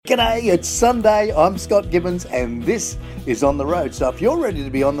G'day, it's Sunday. I'm Scott Gibbons and this is On The Road. So if you're ready to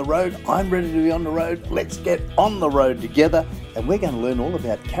be on the road, I'm ready to be on the road. Let's get on the road together and we're going to learn all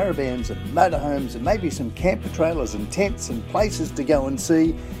about caravans and motorhomes and maybe some camper trailers and tents and places to go and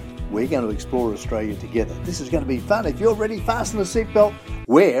see. We're going to explore Australia together. This is going to be fun. If you're ready, fasten a seatbelt.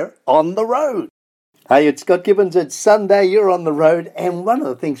 We're on the road. Hey, it's Scott Gibbons. It's Sunday. You're on the road. And one of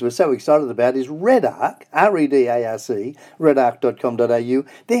the things we're so excited about is Redarc, R-E-D-A-R-C, redarc.com.au.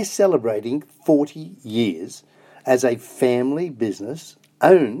 They're celebrating 40 years as a family business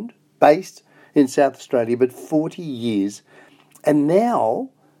owned, based in South Australia, but 40 years. And now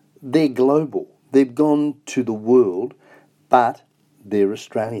they're global. They've gone to the world, but they're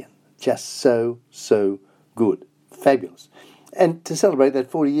Australian. Just so good. Fabulous. And to celebrate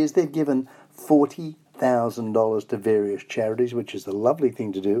that 40 years, they've given $40,000 to various charities, which is a lovely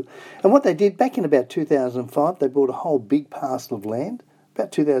thing to do. And what they did back in about 2005, they bought a whole big parcel of land,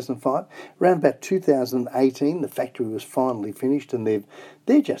 about 2005. Around about 2018, the factory was finally finished, and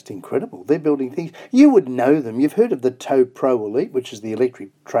they're just incredible. They're building things. You would know them. You've heard of the Tow Pro Elite, which is the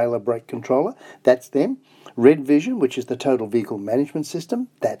electric trailer brake controller. That's them. Red Vision, which is the total vehicle management system,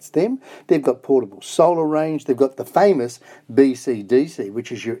 that's them. They've got portable solar range. They've got the famous BCDC,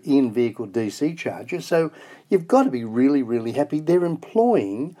 which is your in-vehicle DC charger. So you've got to be really, really happy. They're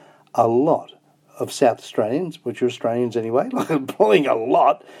employing a lot of South Australians, which are Australians anyway, like employing a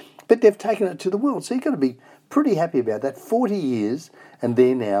lot, but they've taken it to the world. So you've got to be pretty happy about that. 40 years, and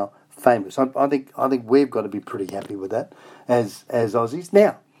they're now famous. I think we've got to be pretty happy with that as Aussies.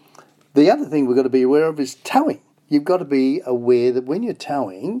 Now, the other thing we've got to be aware of is towing. You've got to be aware that when you're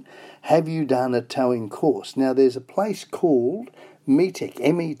towing, have you done a towing course? Now, there's a place called METEC,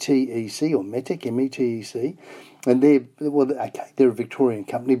 M-E-T-E-C, or METEC, M-E-T-E-C, and they're a Victorian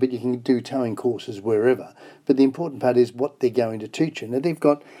company, but you can do towing courses wherever. But the important part is what they're going to teach you. Now, they've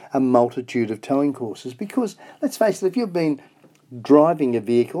got a multitude of towing courses because, let's face it, if you've been driving a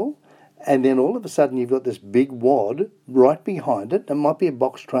vehicle and then all of a sudden you've got this big wad right behind it. It might be a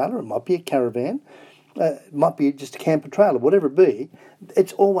box trailer, it might be a caravan, it might be just a camper trailer, whatever it be.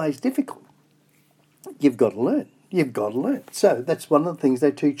 It's always difficult. You've got to learn. You've got to learn. So that's one of the things they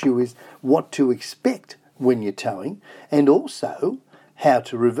teach you is what to expect when you're towing and also how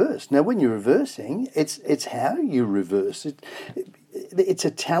to reverse. Now, when you're reversing, it's how you reverse. It's a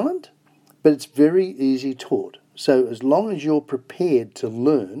talent, but it's very easy taught. So as long as you're prepared to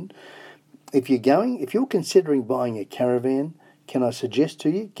learn, if you're considering buying a caravan, can I suggest to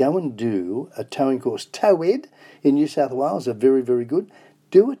you, go and do a towing course. TowEd in New South Wales are very, very good.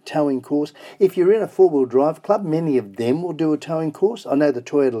 Do a towing course. If you're in a four-wheel drive club, many of them will do a towing course. I know the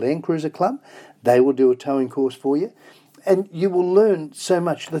Toyota Land Cruiser Club, they will do a towing course for you. And you will learn so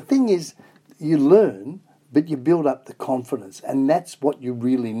much. The thing is, you learn, but you build up the confidence. And that's what you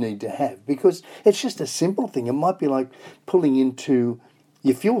really need to have. Because it's just a simple thing. It might be like pulling into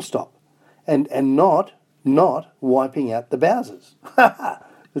your fuel stop. And not wiping out the Bowsers.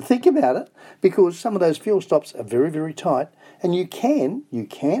 Think about it, because some of those fuel stops are very, very tight, and you can,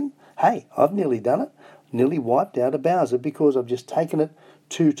 hey, I've nearly done it, nearly wiped out a Bowser because I've just taken it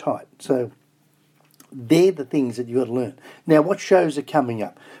too tight. So they're the things that you've got to learn. Now, what shows are coming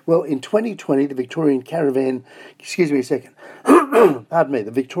up? Well, in 2020, the Victorian Caravan,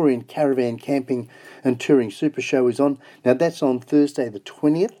 the Victorian Caravan Camping and Touring Super Show is on. Now, that's on Thursday the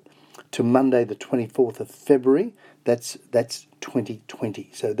 20th. to Monday the 24th of February. That's 2020,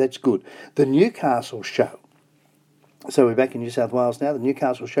 so that's good. The Newcastle show. So we're back in New South Wales now. The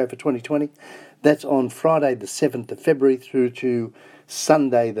Newcastle show for 2020. That's on Friday the 7th of February through to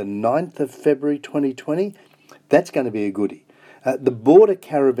Sunday the 9th of February 2020. That's going to be a goodie. The Border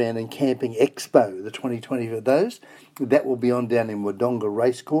Caravan and Camping Expo, the 2020 for those, that will be on down in Wodonga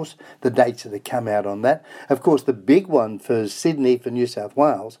Racecourse. The dates that come out on that. Of course, the big one for Sydney, for New South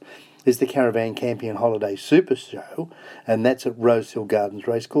Wales, is the Caravan Camping and Holiday Super Show, and that's at Rosehill Gardens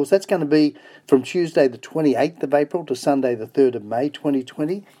Racecourse. That's going to be from Tuesday the 28th of April to Sunday the 3rd of May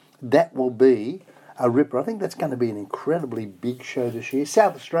 2020. That will be a ripper. I think that's going to be an incredibly big show this year.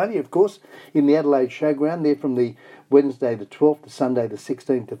 South Australia, of course, in the Adelaide Showground. They're from the Wednesday the 12th to Sunday the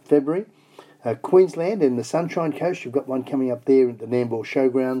 16th of February. Queensland in the Sunshine Coast, you've got one coming up there at the Nambour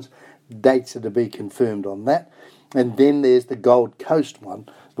Showgrounds. Dates are to be confirmed on that. And then there's the Gold Coast one,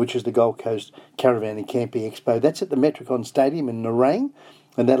 which is the Gold Coast Caravan and Camping Expo. That's at the Metricon Stadium in Nerang,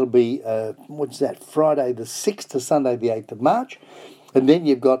 and that'll be, Friday the 6th to Sunday the 8th of March. And then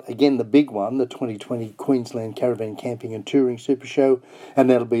you've got, again, the big one, the 2020 Queensland Caravan Camping and Touring Super Show, and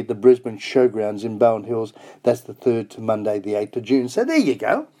that'll be the Brisbane Showgrounds in Bowen Hills. That's the 3rd to Monday the 8th of June. So there you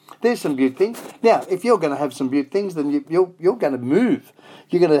go. there's some beaut things. Now, if you're going to have some beaut things, then you're going to move.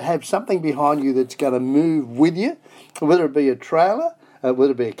 You're going to have something behind you that's going to move with you, whether it be a trailer,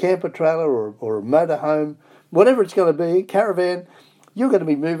 whether it be a camper trailer or a motorhome, whatever it's going to be, caravan. You're going to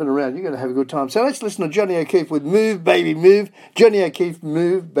be moving around. You're going to have a good time. So let's listen to Johnny O'Keefe with Move, Baby, Move. Johnny O'Keefe,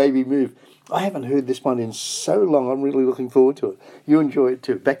 Move, Baby, Move. I haven't heard this one in so long. I'm really looking forward to it. You enjoy it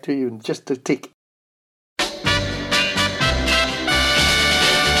too. Back to you in just a tick.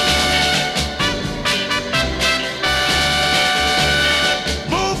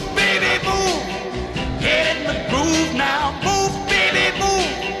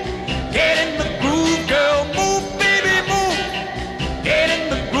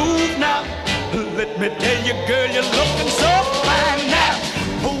 Let me tell you, girl, you're looking so fine now.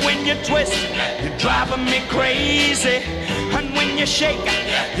 When you twist, you're driving me crazy. And when you shake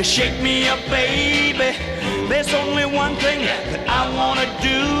me up, baby. There's only one thing that I wanna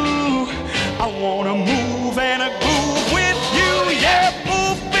do. I wanna move and a groove with you. Yeah,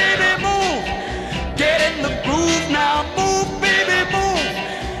 move, baby, move. Get in the groove now, move, baby,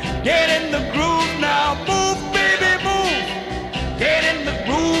 move. Get in the groove now, move, baby, move. Get in the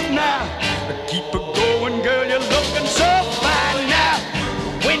groove now. Keep it going, girl, you're looking so fine now.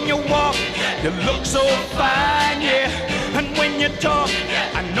 When you walk, you look so fine, yeah. And when you talk,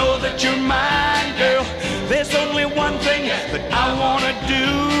 I know that you're mine, girl. There's only one thing that I wanna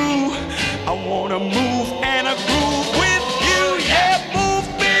do. I wanna move and a groove with you, yeah. Move,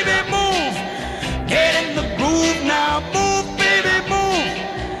 baby, move. Get in the groove now, move, baby, move.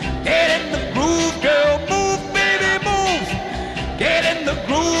 Get in the groove, girl, move, baby, move. Get in the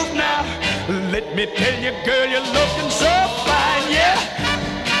groove now. Let me tell you, girl, you're looking so fine, yeah.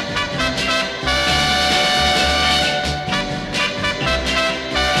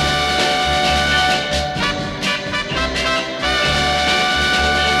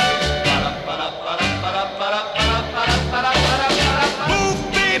 Move,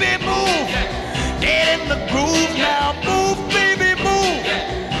 baby, move. Get in the groove now. Move, baby, move.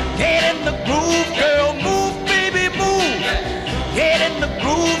 Get in the groove, girl. Move, baby, move. Get in the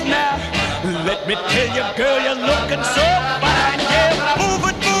groove now. Let me tell you, girl, you're looking so fine, yeah. Move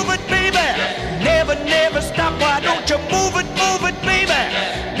it, baby. Never, never stop. Why don't you move it, baby?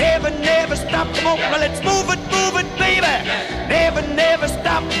 Never, never stop. Come on, well, let's move it, baby. Never, never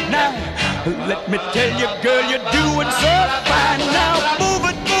stop now. Let me tell you, girl, you're doing so fine now. Move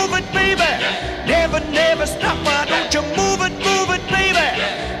it, baby. Never, never stop. Why don't you move it, baby?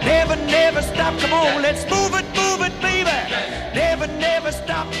 Never, never stop. Come on, let's move it, baby. Never, never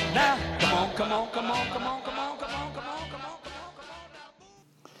stop now. Come on.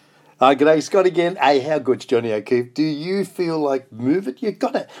 G'day, Scott again. Hey, how good's Johnny O'Keefe? Do you feel like move it? You've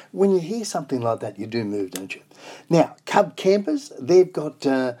got to. When you hear something like that, you do move, don't you? Now, Cub Campers, they've got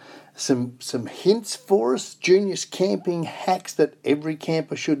some hints for us, Junior's camping hacks that every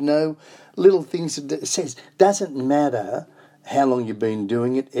camper should know, little things that it says, doesn't matter how long you've been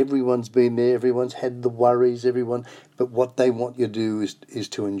doing it, everyone's been there, everyone's had the worries, but what they want you to do is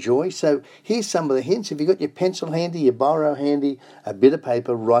to enjoy. So here's some of the hints. If you've got your pencil handy, your biro handy, a bit of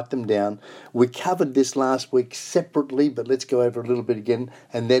paper, write them down. We covered this last week separately, but let's go over a little bit again,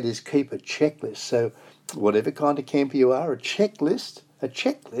 and that is keep a checklist. So whatever kind of camper you are, a checklist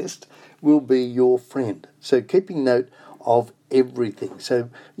will be your friend. So keeping note of everything. So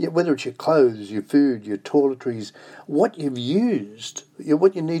whether it's your clothes, your food, your toiletries, what you've used,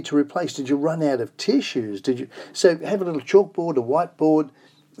 what you need to replace. Did you run out of tissues? So have a little chalkboard, a whiteboard,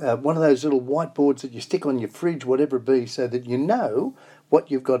 one of those little whiteboards that you stick on your fridge, whatever it be, so that you know what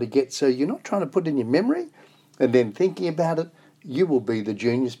you've got to get. So you're not trying to put it in your memory and then thinking about it. You will be the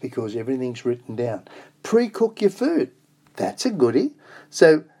genius because everything's written down. Pre-cook your food. That's a goodie.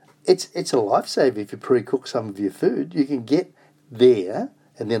 So it's a lifesaver if you pre-cook some of your food. You can get there,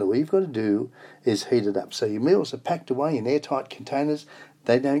 and then all you've got to do is heat it up. So your meals are packed away in airtight containers.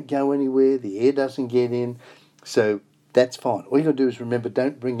 They don't go anywhere. The air doesn't get in. So that's fine. All you've got to do is remember,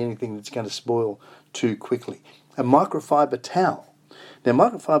 don't bring anything that's going to spoil too quickly. A microfiber towel. Now,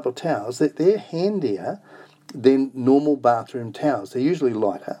 microfiber towels, they're handier than normal bathroom towels. They're usually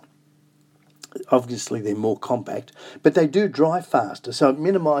lighter. Obviously, they're more compact, but they do dry faster. So it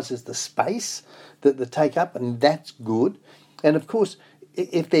minimises the space that they take up, and that's good. And of course,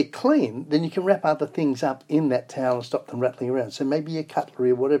 if they're clean, then you can wrap other things up in that towel and stop them rattling around. So maybe your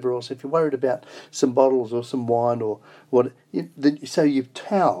cutlery or whatever else. If you're worried about some bottles or some wine or what, so your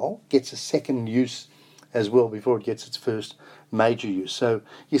towel gets a second use as well before it gets its first major use. So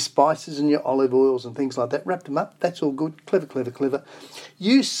your spices and your olive oils and things like that, wrap them up. That's all good. Clever.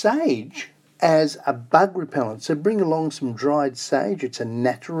 Use sage as a bug repellent. So bring along some dried sage. It's a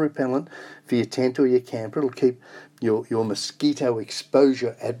natural repellent for your tent or your camper. It'll keep your mosquito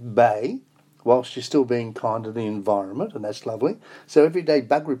exposure at bay whilst you're still being kind to the environment, and that's lovely. So everyday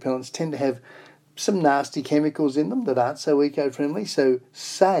bug repellents tend to have some nasty chemicals in them that aren't so eco-friendly. So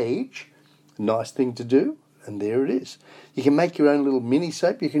sage, nice thing to do, and there it is. You can make your own little mini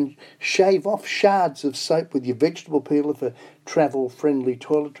soap. You can shave off shards of soap with your vegetable peeler for travel-friendly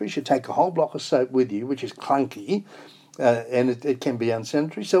toiletries. You take a whole block of soap with you, which is clunky, and it can be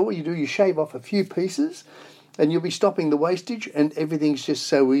unsanitary. So what you do, you shave off a few pieces, and you'll be stopping the wastage, and everything's just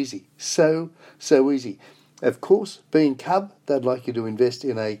so easy. So easy. Of course, being Cub, they'd like you to invest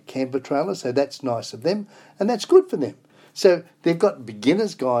in a camper trailer, so that's nice of them, and that's good for them. So they've got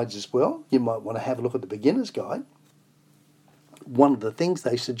beginner's guides as well. You might want to have a look at the beginner's guide. One of the things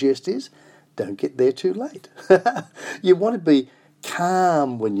they suggest is don't get there too late. You want to be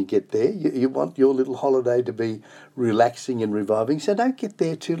calm when you get there. You want your little holiday to be relaxing and reviving, so don't get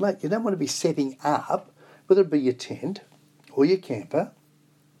there too late. You don't want to be setting up, whether it be your tent or your camper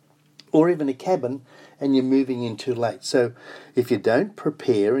or even a cabin, and you're moving in too late. So if you don't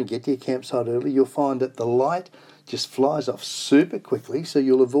prepare and get to your campsite early, you'll find that the light just flies off super quickly, so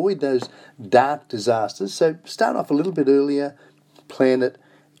you'll avoid those dark disasters. So start off a little bit earlier, plan it,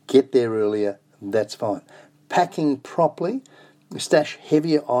 get there earlier, that's fine. Packing properly, stash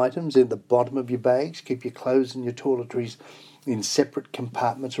heavier items in the bottom of your bags, keep your clothes and your toiletries in separate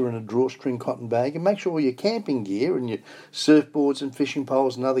compartments or in a drawstring cotton bag, and make sure all your camping gear and your surfboards and fishing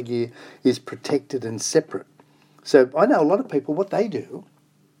poles and other gear is protected and separate. So I know a lot of people, what they do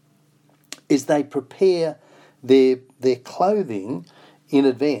is they prepare their clothing in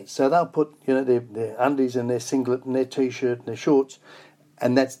advance. So they'll put their undies and their singlet and their t-shirt and their shorts,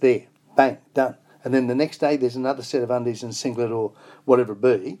 and that's there. Bang, done. And then the next day there's another set of undies and singlet or whatever it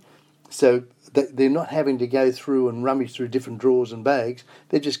be. So they're not having to go through and rummage through different drawers and bags.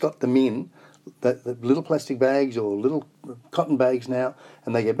 They've just got them in the little plastic bags or little cotton bags now,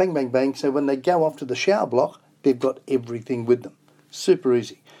 and they go bang, bang, bang. So when they go off to the shower block, they've got everything with them. Super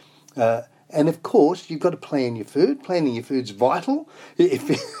easy. And of course, you've got to plan your food. Planning your food's vital.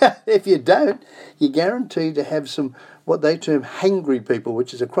 If you don't, you're guaranteed to have some, what they term hangry people,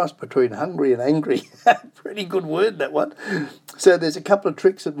 which is a cross between hungry and angry. Pretty good word, that one. So there's a couple of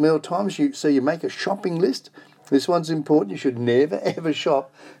tricks at meal times. So you make a shopping list. This one's important. You should never, ever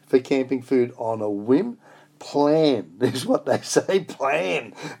shop for camping food on a whim. Plan is what they say.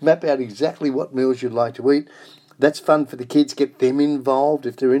 Plan. Map out exactly what meals you'd like to eat. That's fun for the kids. Get them involved.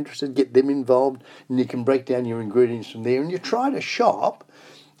 If they're interested, get them involved, and you can break down your ingredients from there. And you try to shop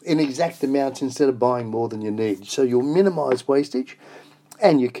in exact amounts instead of buying more than you need. So you'll minimise wastage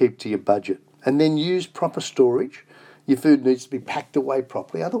and you keep to your budget. And then use proper storage. Your food needs to be packed away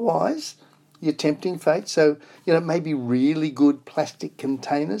properly. Otherwise, you're tempting fate. So, maybe really good plastic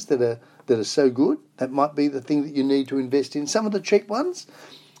containers that are so good. That might be the thing that you need to invest in. Some of the cheap ones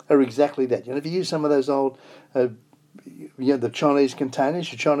are exactly that. If you use some of those old, the Chinese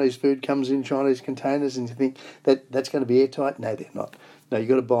containers, your Chinese food comes in Chinese containers, and you think that's going to be airtight. No, they're not. No, you've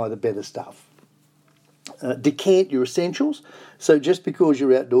got to buy the better stuff. Decant your essentials. So just because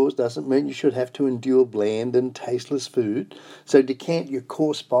you're outdoors doesn't mean you should have to endure bland and tasteless food. So decant your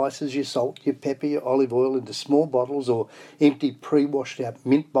core spices, your salt, your pepper, your olive oil into small bottles or empty pre-washed out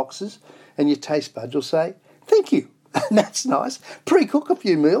mint boxes, and your taste buds will say, thank you. And that's nice. Pre-cook a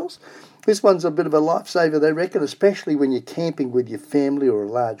few meals. This one's a bit of a lifesaver, they reckon, especially when you're camping with your family or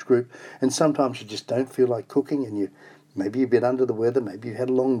a large group, and sometimes you just don't feel like cooking, and maybe you're a bit under the weather, maybe you've had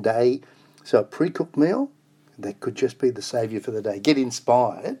a long day. So a pre-cooked meal, that could just be the saviour for the day. Get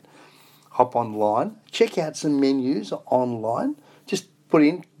inspired. Hop online. Check out some menus online. Just put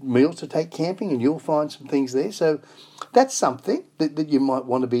in meals to take camping and you'll find some things there. So that's something that you might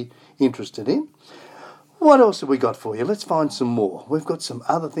want to be interested in. What else have we got for you? Let's find some more. We've got some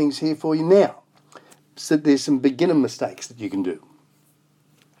other things here for you now. So there's some beginner mistakes that you can do.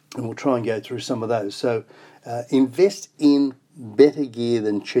 And we'll try and go through some of those. So invest in better gear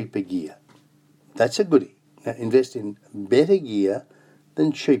than cheaper gear. That's a goodie. Now, invest in better gear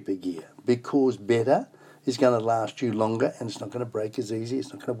than cheaper gear, because better is going to last you longer and it's not going to break as easy. It's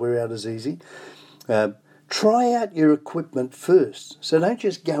not going to wear out as easy. Try out your equipment first. So don't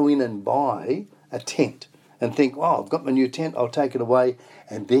just go in and buy a tent and think, I've got my new tent, I'll take it away,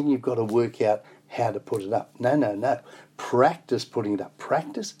 and then you've got to work out how to put it up. No. Practice putting it up.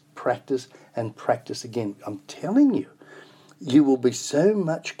 Practice, and practice again. I'm telling you, you will be so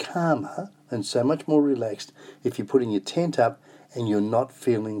much calmer and so much more relaxed if you're putting your tent up and you're not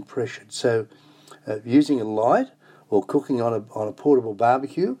feeling pressured. So using a light or cooking on a portable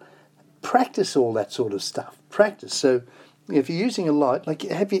barbecue, practice all that sort of stuff. Practice. So if you're using a light, like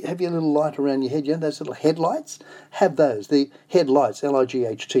have your little light around your head, you know, those little headlights? Have those. The headlights,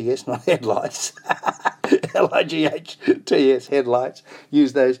 L-I-G-H-T-S, not headlights. L-I-G-H-T-S, headlights.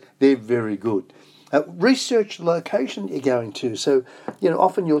 Use those. They're very good. Research the location you're going to. So, you know,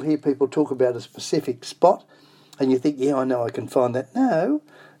 often you'll hear people talk about a specific spot and you think, yeah, I know I can find that. No,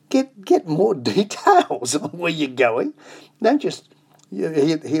 get more details on where you're going. Don't just hear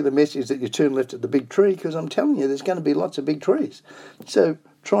the message that you turn left at the big tree, because I'm telling you, there's going to be lots of big trees. So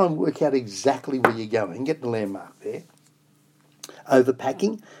try and work out exactly where you're going. Get the landmark there.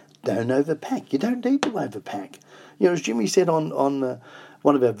 Overpacking. Don't overpack. You don't need to overpack. You know, as Jimmy said on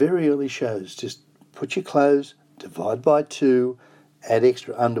one of our very early shows, just put your clothes, divide by 2, add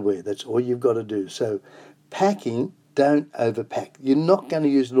extra underwear. That's all you've got to do. So packing, don't overpack. You're not going to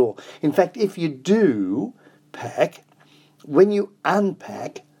use it all. In fact, if you do pack, when you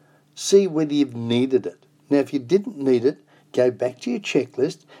unpack, see whether you've needed it. Now, if you didn't need it, go back to your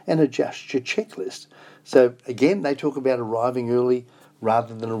checklist and adjust your checklist. So, again, they talk about arriving early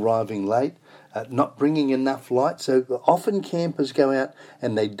rather than arriving late, not bringing enough light. So often campers go out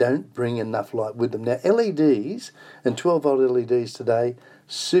and they don't bring enough light with them. Now, LEDs and 12-volt LEDs today,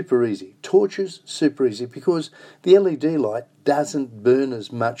 super easy. Torches, super easy, because the LED light doesn't burn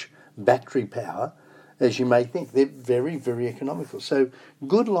as much battery power as you may think. They're very, very economical. So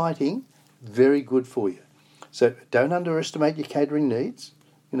good lighting, very good for you. So don't underestimate your catering needs.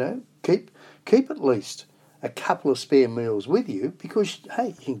 You know, keep at least a couple of spare meals with you, because, hey,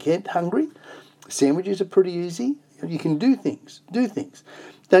 you can get hungry. Sandwiches are pretty easy. You can do things.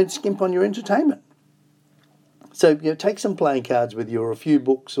 Don't skimp on your entertainment. So, you know, take some playing cards with you, or a few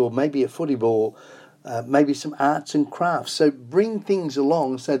books, or maybe a footy ball, maybe some arts and crafts. So bring things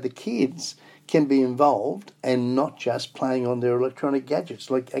along so the kids can be involved and not just playing on their electronic gadgets.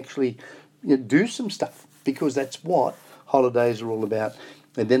 Like, actually, you know, do some stuff, because that's what holidays are all about.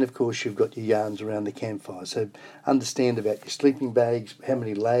 And then, of course, you've got your yarns around the campfire. So understand about your sleeping bags, how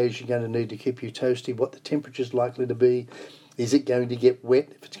many layers you're going to need to keep you toasty, what the temperature's likely to be. Is it going to get wet?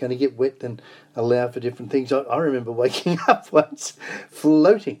 If it's going to get wet, then allow for different things. I remember waking up once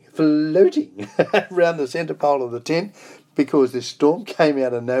floating around the centre pole of the tent, because this storm came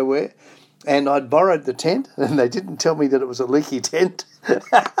out of nowhere. And I'd borrowed the tent, and they didn't tell me that it was a leaky tent.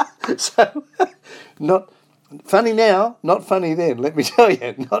 So, not funny now, not funny then, let me tell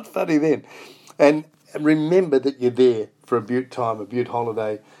you, not funny then. And remember that you're there for a Butte time, a Butte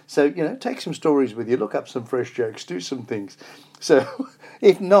holiday. So, you know, take some stories with you, look up some fresh jokes, do some things. So,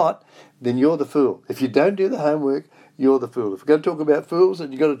 if not, then you're the fool. If you don't do the homework, you're the fool. If we're going to talk about fools,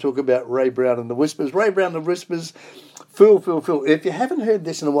 then you've got to talk about Ray Brown and the Whispers. Ray Brown and the Whispers, fool. If you haven't heard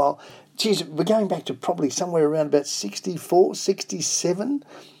this in a while, geez, we're going back to probably somewhere around about 64, 67.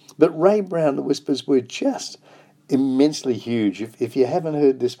 But Ray Brown and the Whispers were just immensely huge. If you haven't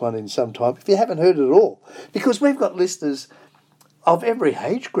heard this one in some time, if you haven't heard it at all, because we've got listeners of every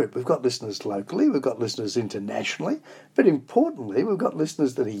age group. We've got listeners locally, we've got listeners internationally, but importantly, we've got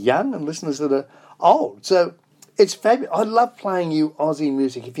listeners that are young and listeners that are old. So it's fabulous. I love playing you Aussie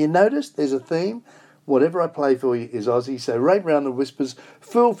music. If you notice, there's a theme. Whatever I play for you is Aussie. So Ray Brown and Whispers,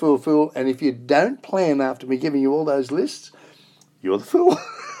 fool. And if you don't plan after me giving you all those lists, you're the fool.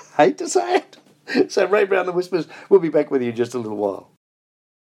 Hate to say it. So Ray Brown and Whispers, we'll be back with you in just a little while.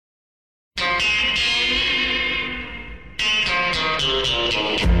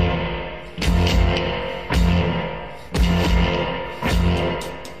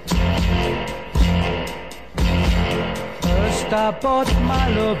 First I bought my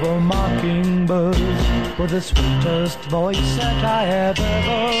love a mockingbird with the sweetest voice that I have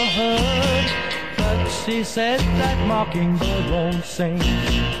ever heard. But she said that mockingbird won't sing.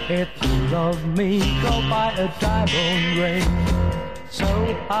 If you love me, go buy a diamond ring. So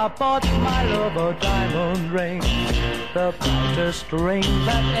I bought my love a diamond ring, the brightest ring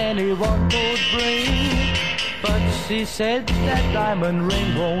that anyone could bring. But she said that diamond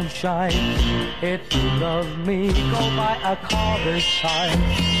ring won't shine. If you love me, go buy a car this time.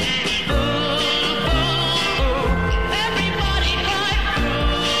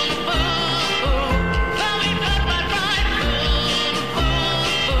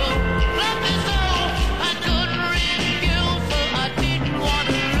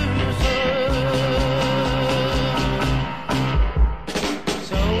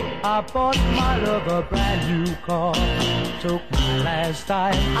 I bought my love a brand new car, took my last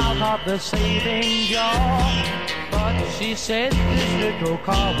time out of the saving jar. But she said this little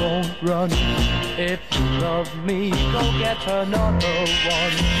car won't run. If you love me, go get another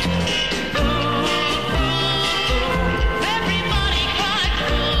one. Everybody cry.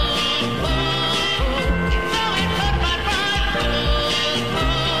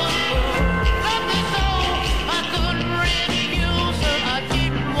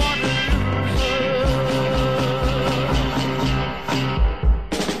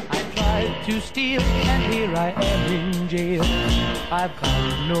 I am in jail. I've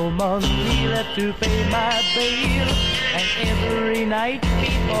got no money left to pay my bail, and every night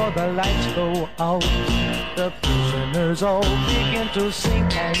before the lights go out, the prisoners all begin to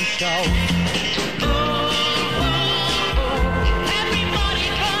sing and shout. Oh, oh, oh, everybody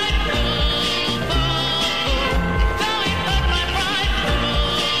cry. Oh, oh, oh, though it hurt my pride.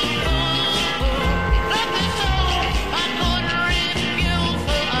 Oh, oh, oh, love is so I couldn't refuse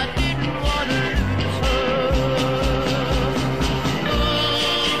her. I didn't want to lose her. Oh,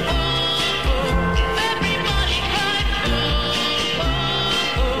 oh, oh, everybody cry. Oh, oh,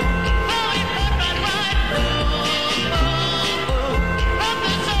 oh, though it hurt my pride. Oh, oh, oh, love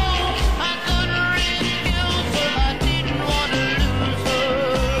is so I couldn't refuse her. I didn't want to lose her.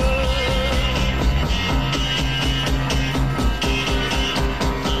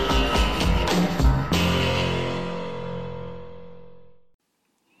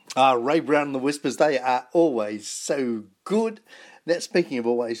 Ray Brown and the Whispers, they are always so good. Now, speaking of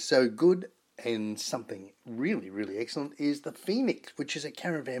always so good, and something really, really excellent is the Phoenix, which is a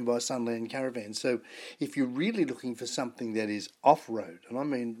caravan by Sunland Caravan. So if you're really looking for something that is off-road, and I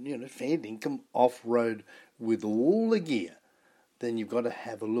mean, fair dinkum off-road with all the gear, then you've got to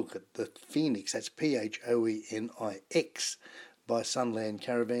have a look at the Phoenix. That's Phoenix by Sunland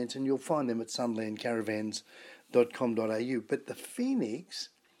Caravans, and you'll find them at sunlandcaravans.com.au. But the Phoenix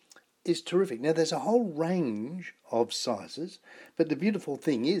is terrific. Now, there's a whole range of sizes, but the beautiful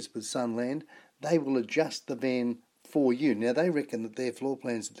thing is with Sunland, they will adjust the van for you. Now, they reckon that their floor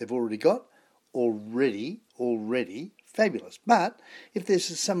plans that they've already got, already fabulous. But if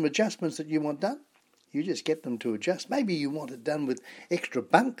there's some adjustments that you want done, you just get them to adjust. Maybe you want it done with extra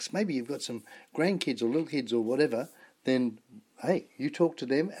bunks. Maybe you've got some grandkids or little kids or whatever. Then, hey, you talk to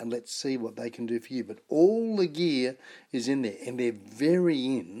them and let's see what they can do for you. But all the gear is in there, and they're very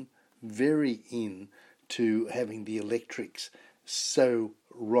in to having the electrics so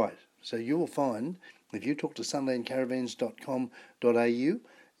right. So you will find, if you talk to sunlandcaravans.com.au,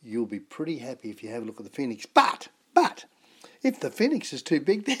 you'll be pretty happy if you have a look at the Phoenix. But if the Phoenix is too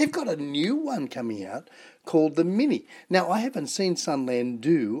big, they've got a new one coming out called the Mini. Now, I haven't seen Sunland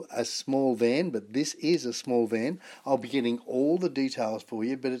do a small van, but this is a small van. I'll be getting all the details for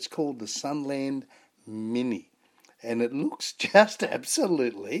you, but it's called the Sunland Mini. And it looks just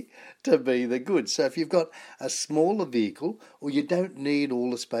absolutely to be the goods. So if you've got a smaller vehicle, or you don't need all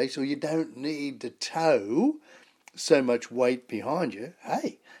the space, or you don't need to tow so much weight behind you,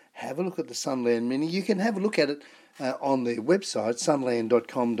 hey, have a look at the Sunland Mini. You can have a look at it on their website,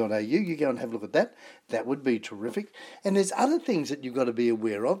 sunland.com.au. You go and have a look at that. That would be terrific. And there's other things that you've got to be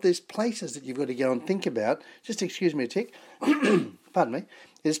aware of. There's places that you've got to go and think about. Just excuse me a tick. Pardon me.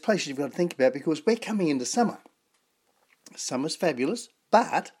 There's places you've got to think about because we're coming into summer. Summer's fabulous,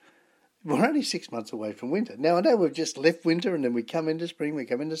 but we're only 6 months away from winter. Now, I know we've just left winter and then we come into spring, we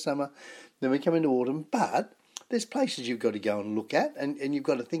come into summer, then we come into autumn, but there's places you've got to go and look at and you've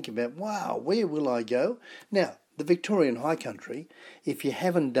got to think about, wow, where will I go? Now, the Victorian High Country, if you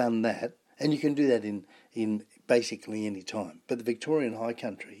haven't done that, and you can do that in basically any time, but the Victorian High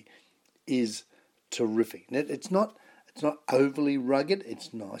Country is terrific. Now, it's not overly rugged.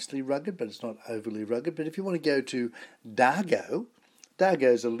 It's nicely rugged, but it's not overly rugged. But if you want to go to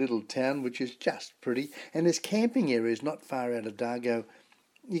Dargo's a little town which is just pretty, and there's camping areas not far out of Dargo.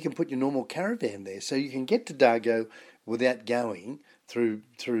 You can put your normal caravan there, so you can get to Dargo without going through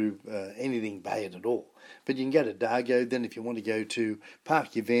anything Bayard at all. But you can go to Dargo. Then if you want to go to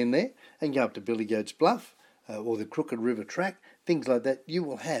park your van there and go up to Billy Goat's Bluff or the Crooked River Track, things like that, you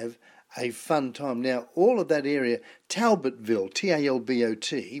will have a fun time. Now, all of that area, Talbotville,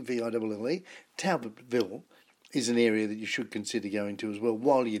 Talbotville, Talbotville is an area that you should consider going to as well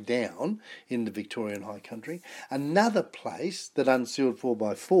while you're down in the Victorian High Country. Another place that Unsealed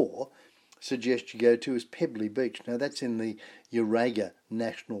 4x4 suggests you go to is Pebbly Beach. Now, that's in the Uraga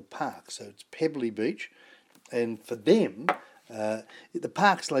National Park, so it's Pebbly Beach. And for them, the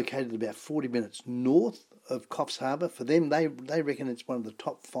park's located about 40 minutes north of Coffs Harbour. For them, they reckon it's one of the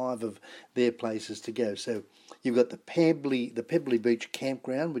top 5 of their places to go. So you've got the Pebbly Beach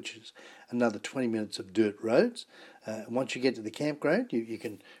campground, which is another 20 minutes of dirt roads. Once you get to the campground, you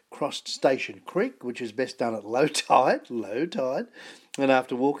can cross Station Creek, which is best done at low tide. And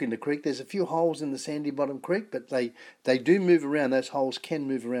after walking the creek, there's a few holes in the sandy bottom creek, but they do move around. Those holes can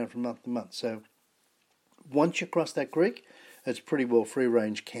move around from month to month. So once you cross that creek, it's pretty well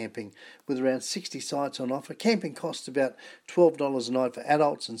free-range camping with around 60 sites on offer. Camping costs about $12 a night for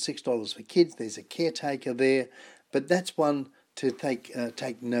adults and $6 for kids. There's a caretaker there, but that's one to take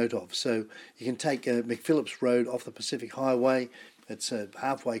note of. So you can take McPhillips Road off the Pacific Highway. It's a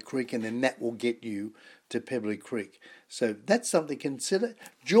halfway creek, and then that will get you to Pebbly Creek. So that's something to consider.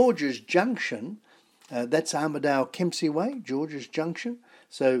 George's Junction, that's Armidale Kempsey Way, George's Junction.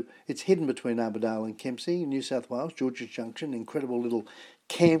 So it's hidden between Armidale and Kempsey in New South Wales. George's Junction, incredible little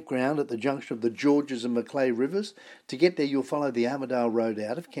campground at the junction of the Georges and Macleay rivers. To get there, you'll follow the Armidale Road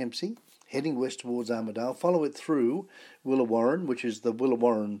out of Kempsey, heading west towards Armidale. Follow it through Willawarren, which is the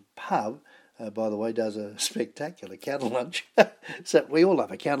Willawarren pub. By the way, does a spectacular counter lunch. So we all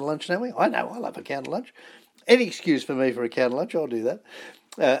love a counter lunch, don't we? I know I love a counter lunch. Any excuse for me for a counter lunch, I'll do that.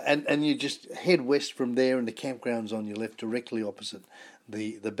 And you just head west from there, and the campground's on your left, directly opposite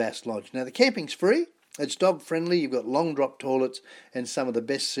the Bass Lodge. Now, the camping's free. It's dog friendly. You've got long drop toilets and some of the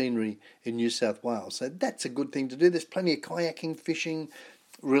best scenery in New South Wales. So that's a good thing to do. There's plenty of kayaking, fishing,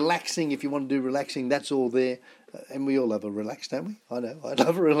 relaxing. If you want to do relaxing, that's all there. And we all love a relax, don't we? I know, I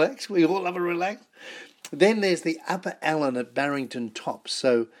love a relax. We all love a relax. Then there's the Upper Allen at Barrington Tops.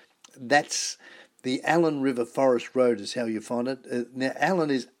 So that's the Allen River Forest Road is how you find it. Now, Allen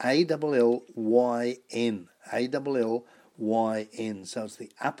is A-L-L-Y-N. A-L-L-Y-N. So it's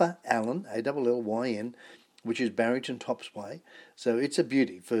the Upper Allen, A-L-L-Y-N, which is Barrington Tops Way. So it's a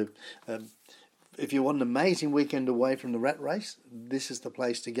beauty. For if you want an amazing weekend away from the rat race, this is the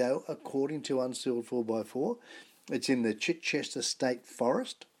place to go, according to Unsealed 4x4. It's in the Chichester State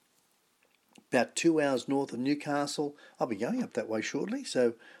Forest, about 2 hours north of Newcastle. I'll be going up that way shortly,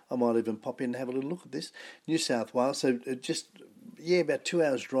 so I might even pop in and have a little look at this. New South Wales, so about 2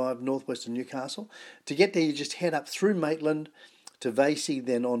 hours drive northwest of Newcastle. To get there, you just head up through Maitland to Vasey,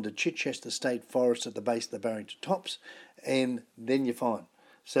 then on to Chichester State Forest at the base of the Barrington Tops, and then you're fine.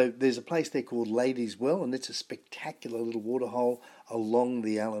 So there's a place there called Ladies Well, and it's a spectacular little waterhole along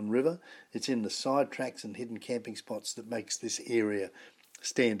the Allen River. It's in the side tracks and hidden camping spots that makes this area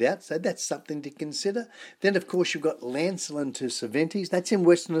stand out. So that's something to consider. Then, of course, you've got Lancelin to Cervantes. That's in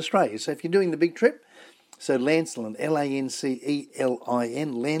Western Australia. So if you're doing the big trip, so Lancelin,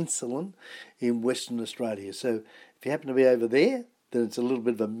 L-A-N-C-E-L-I-N, Lancelin in Western Australia. So if you happen to be over there, then it's a little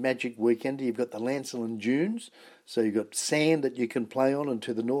bit of a magic weekend. You've got the Lancelin Dunes, so you've got sand that you can play on, and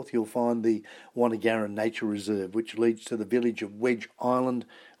to the north you'll find the Wanagaran Nature Reserve, which leads to the village of Wedge Island,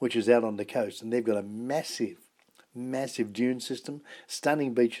 which is out on the coast, and they've got a massive dune system,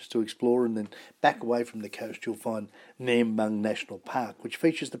 stunning beaches to explore, and then back away from the coast you'll find Nambung National Park, which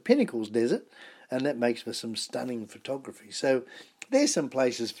features the Pinnacles Desert, and that makes for some stunning photography. So there's some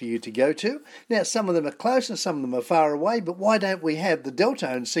places for you to go to. Now, some of them are close and some of them are far away, but why don't we have the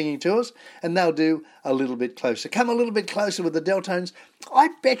Deltones singing to us, and they'll do a little bit closer. Come a little bit closer with the Deltones.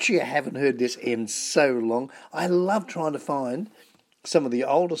 I bet you haven't heard this in so long. I love trying to find some of the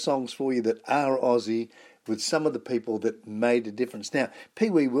older songs for you that are Aussie with some of the people that made a difference. Now, Pee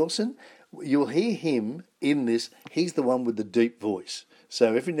Wee Wilson, you'll hear him in this. He's the one with the deep voice.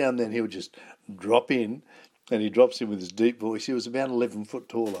 So every now and then he'll just drop in, and he drops in with his deep voice. He was about 11 foot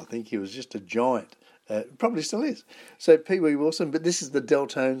tall, I think. He was just a giant. Probably still is. So Pee Wee Wilson, but this is the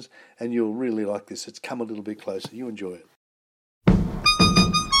Deltones, and you'll really like this. It's Come a Little Bit Closer. You enjoy it.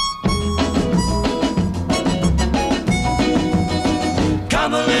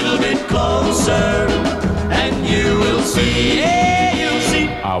 Come a little bit closer, and you will see. Yeah, you'll see.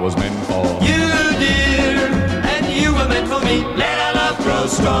 I was meant for you, dear, and you were meant for me. Let our love grow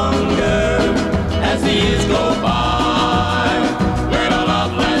stronger as the years go by. Let our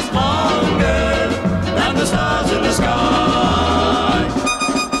love last longer than the stars in the sky.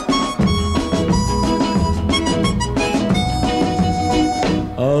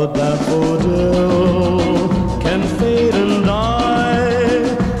 A daffodil can fade and die.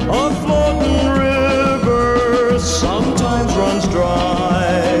 A floating river sometimes runs dry.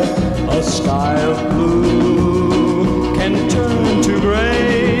 A sky of blue can turn to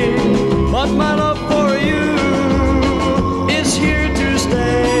gray. But my love for you is here to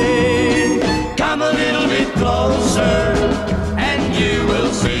stay. Come a little bit closer, and you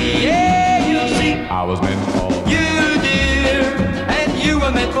will see. Yeah, you'll see. I was meant for you, dear, and you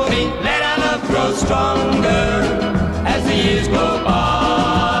were meant for me. Let our love grow stronger as the years go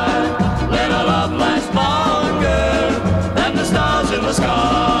by. Let our love last longer than the stars in the sky.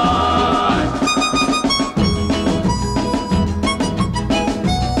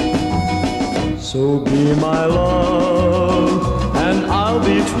 So be my love, and I'll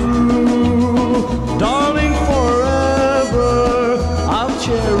be true. Darling, forever I'll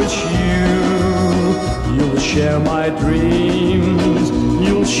cherish you. You'll share my dreams,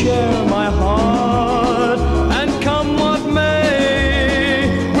 you'll share my heart, and come what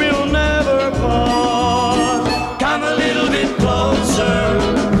may, we'll never part. Come a little bit closer,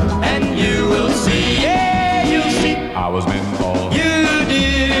 and you will see. Yeah, you'll see. I was meant for you,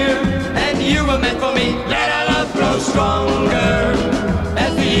 dear, and you were meant for me.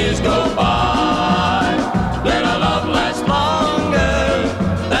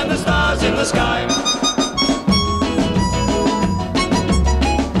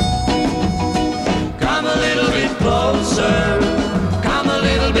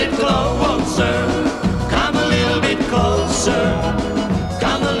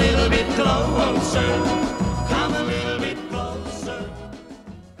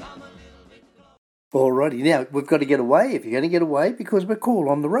 Alrighty, now we've got to get away, if you're going to get away, because we're called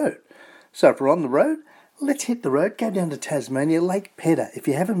On The Road. So if we're on the road, let's hit the road, go down to Tasmania, Lake Pedder. If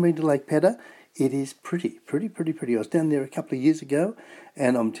you haven't been to Lake Pedder, it is pretty. I was down there a couple of years ago,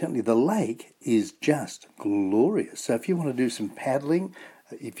 and I'm telling you, the lake is just glorious. So if you want to do some paddling,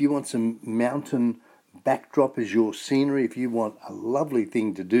 if you want some mountain backdrop as your scenery, if you want a lovely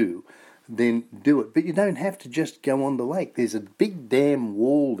thing to do, then do it. But you don't have to just go on the lake. There's a big dam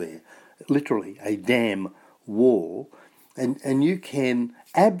wall there, literally a dam wall, and you can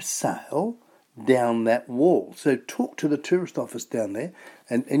abseil down that wall. So talk to the tourist office down there,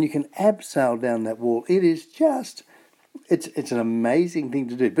 and you can abseil down that wall. It is just, it's an amazing thing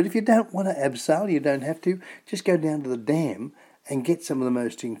to do. But if you don't want to abseil, you don't have to. Just go down to the dam and get some of the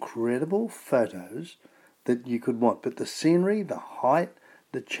most incredible photos that you could want. But the scenery, the height,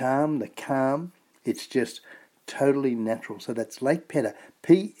 the charm, the calm, it's just totally natural. So that's Lake Pedder,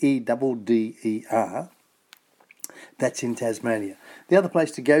 Pedder. That's in Tasmania. The other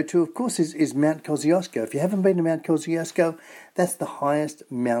place to go to, of course, is Mount Kosciuszko. If you haven't been to Mount Kosciuszko, that's the highest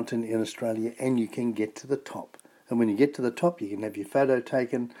mountain in Australia, and you can get to the top. And when you get to the top, you can have your photo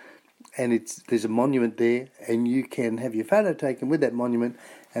taken, and there's a monument there, and you can have your photo taken with that monument,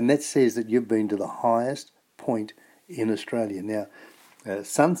 and that says that you've been to the highest point in Australia. Now,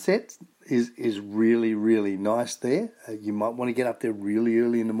 sunset is really, really nice there. You might want to get up there really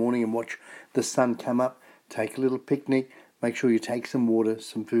early in the morning and watch the sun come up. Take a little picnic, make sure you take some water,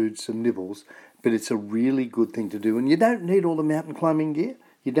 some food, some nibbles, but it's a really good thing to do. And you don't need all the mountain climbing gear.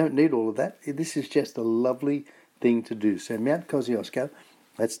 You don't need all of that. This is just a lovely thing to do. So Mount Kosciuszko,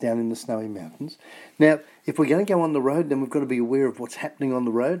 that's down in the snowy mountains. Now, if we're going to go on the road, then we've got to be aware of what's happening on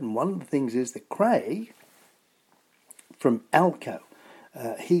the road. And one of the things is that Craig from Alco,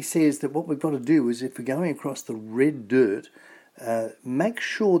 he says that what we've got to do is if we're going across the red dirt, make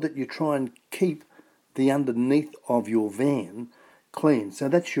sure that you try and keep the underneath of your van clean. So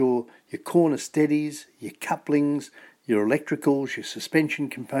that's your corner steadies, your couplings, your electricals, your suspension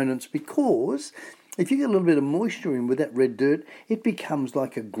components, because if you get a little bit of moisture in with that red dirt, it becomes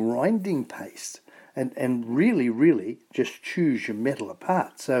like a grinding paste and really, really just chews your metal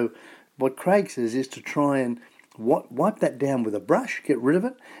apart. So what Craig says is to try and wipe that down with a brush, get rid of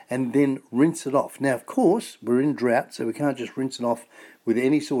it, and then rinse it off. Now, of course, we're in drought, so we can't just rinse it off with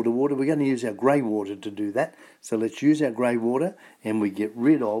any sort of water. We're going to use our grey water to do that. So let's use our grey water, and we get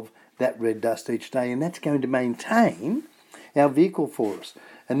rid of that red dust each day, and that's going to maintain our vehicle for us.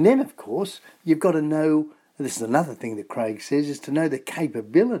 And then, of course, you've got to know, this is another thing that Craig says, is to know the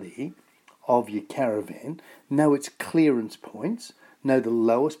capability of your caravan, know its clearance points, know the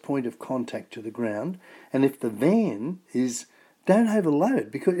lowest point of contact to the ground, and if the van is, don't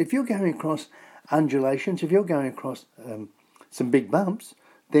overload, because if you're going across undulations, if you're going across some big bumps,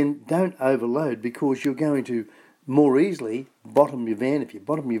 then don't overload, because you're going to more easily bottom your van. If you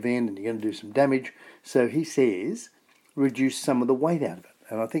bottom your van, then you're going to do some damage. So he says reduce some of the weight out of it,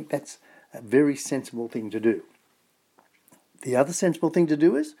 and I think that's a very sensible thing to do. The other sensible thing to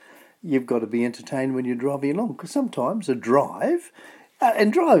do is you've got to be entertained when you're driving along, because sometimes a drive,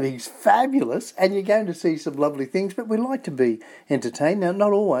 and driving's fabulous, and you're going to see some lovely things, but we like to be entertained. Now,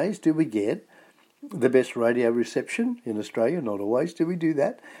 not always do we get the best radio reception in Australia, not always do we do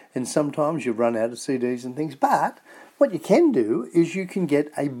that, and sometimes you run out of CDs and things, but what you can do is you can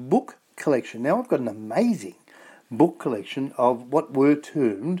get a book collection. Now, I've got an amazing book collection of what were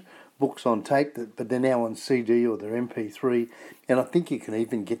termed books on tape, but they're now on CD or they're MP3, and I think you can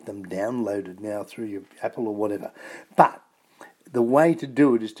even get them downloaded now through your Apple or whatever. But the way to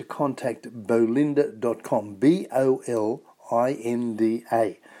do it is to contact bolinda.com, Bolinda,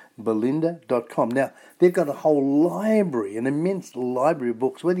 Bolinda.com. Now, they've got a whole library, an immense library of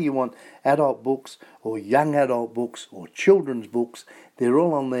books, whether you want adult books or young adult books or children's books, they're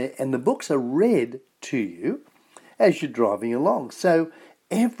all on there, and the books are read to you as you're driving along. So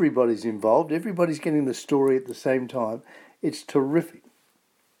everybody's involved, everybody's getting the story at the same time. It's terrific.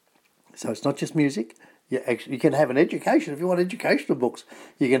 So it's not just music. You can have an education. If you want educational books,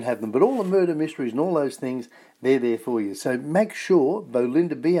 you can have them. But all the murder mysteries and all those things, they're there for you. So make sure,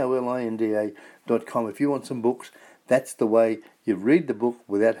 Bolinda, Bolinda.com, if you want some books, that's the way you read the book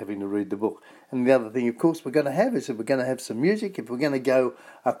without having to read the book. And the other thing, of course, we're going to have is if we're going to have some music, if we're going to go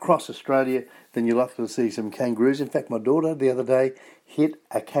across Australia, then you're likely to see some kangaroos. In fact, my daughter the other day hit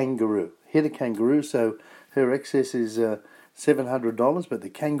a kangaroo, so her excess is $700, but the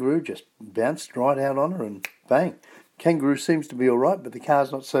kangaroo just bounced right out on her and bang. Kangaroo seems to be all right, but the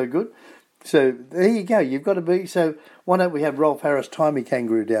car's not so good. So there you go. You've got to be. So why don't we have Rolf Harris, Timey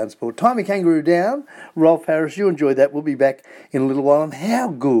Kangaroo Down Sport? Timey Kangaroo Down, Rolf Harris, you enjoyed that. We'll be back in a little while. And how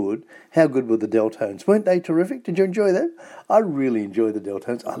good were the Deltones? Weren't they terrific? Did you enjoy that? I really enjoy the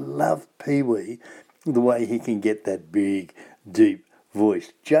Deltones. I love Pee-wee, the way he can get that big, deep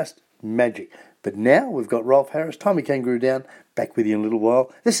voice. Just magic. But now we've got Rolf Harris, Timey Kangaroo Down, back with you in a little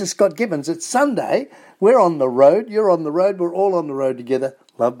while. This is Scott Gibbons. It's Sunday. We're on the road. You're on the road. We're all on the road together.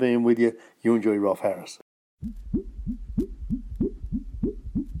 Love being with you. You enjoy Rolf Harris.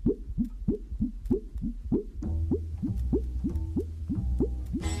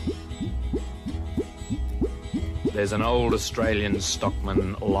 There's an old Australian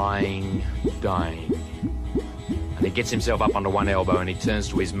stockman lying, dying. And he gets himself up onto one elbow and he turns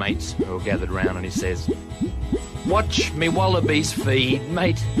to his mates who are gathered round and he says, "Watch me wallabies feed,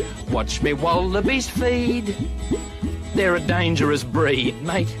 mate. Watch me wallabies feed. They're a dangerous breed,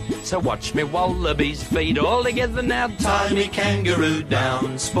 mate. So watch me wallabies feed all together now. Tie me kangaroo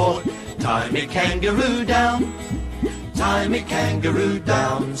down, sport. Tie me kangaroo down. Tie me kangaroo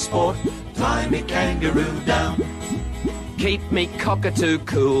down, sport. Tie me kangaroo down. Keep me cockatoo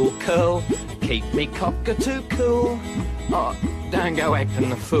cool, curl. Keep me cockatoo cool. Oh, don't go acting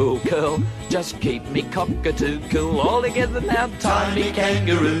the fool, curl. Just keep me cockatoo cool all together now. Tie me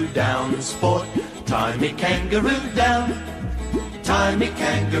kangaroo down, sport. Tie me kangaroo down. Tie me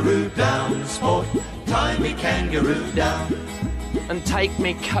kangaroo down, sport. Tie me kangaroo down. And take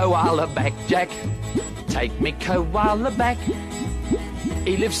me koala back, Jack. Take me koala back.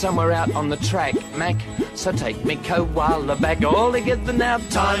 He lives somewhere out on the track, Mac. So take me koala back all together now.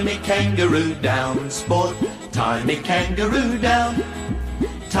 Tie me kangaroo down, sport. Tie me kangaroo down.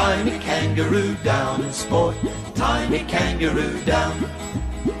 Tie me kangaroo down, sport. Tie me kangaroo down.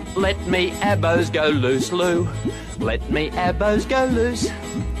 Let me abos go loose, Lou. Let me abos go loose.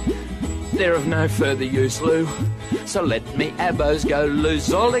 They're of no further use, Lou. So let me abos go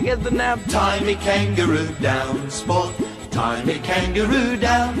loose all together now. Tie me kangaroo down, sport. Tie me kangaroo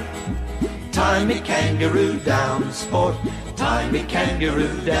down. Tie me kangaroo down, sport. Tie me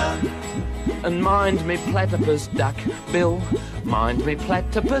kangaroo down. And mind me platypus duck, Bill. Mind me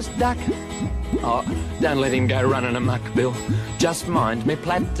platypus duck. Oh, don't let him go running amok, Bill. Just mind me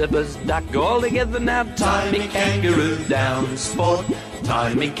platypus duck all together now. Tie me kangaroo down, sport.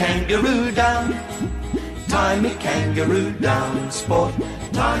 Tie me kangaroo down. Tie me kangaroo down, sport.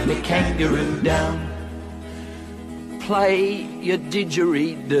 Tie me kangaroo down. Play your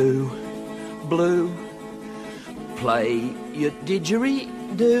didgeridoo, Blue. Play your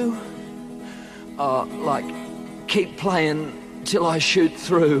didgeridoo. Oh, like, keep playing till I shoot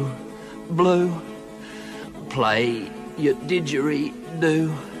through, Blue. Play your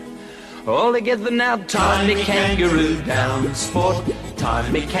didgeridoo. All together now. Tie me kangaroo down, sport. Tie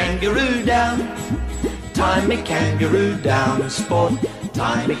me kangaroo down. Tie me kangaroo down, sport.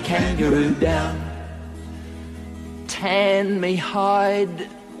 Tie me kangaroo down. Tan me hide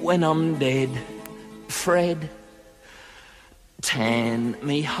when I'm dead, Fred. Tan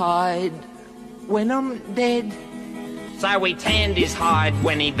me hide when I'm dead. So we tanned his hide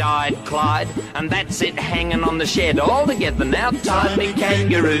when he died, Clyde, and that's it hanging on the shed all together now. Tie me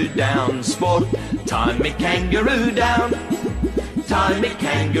kangaroo down, sport. Tie me kangaroo down. Tie me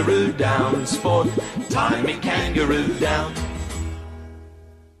kangaroo down, sport. Tie me kangaroo down.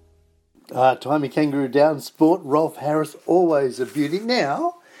 Timey Kangaroo Down Sport, Rolf Harris, always a beauty.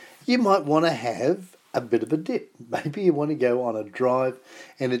 Now, you might want to have a bit of a dip. Maybe you want to go on a drive,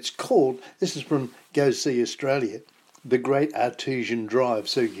 and it's called, this is from Go See Australia, the Great Artesian Drive,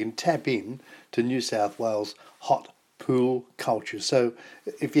 so you can tap in to New South Wales hot pool culture. So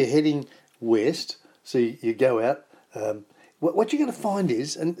if you're heading west, so you go out, what you're going to find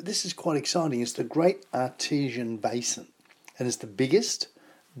is, and this is quite exciting, it's the Great Artesian Basin, and it's the biggest,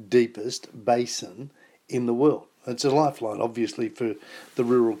 deepest basin in the world. It's a lifeline, obviously, for the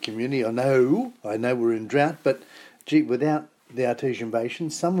rural community. I know we're in drought, but gee, without the artesian basin,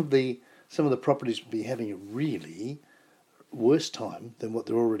 some of the properties would be having a really worse time than what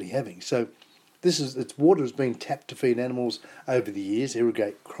they're already having. So its water has been tapped to feed animals over the years,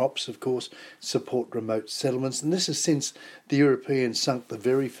 irrigate crops, of course, support remote settlements, and this is since the Europeans sunk the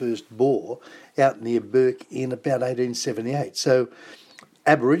very first bore out near Burke in about 1878. So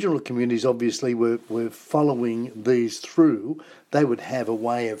Aboriginal communities obviously were following these through. They would have a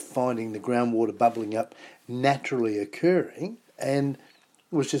way of finding the groundwater bubbling up naturally occurring, and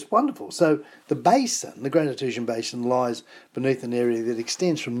it was just wonderful. So the basin, the Great Artesian Basin, lies beneath an area that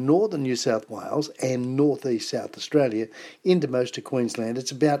extends from northern New South Wales and northeast South Australia into most of Queensland.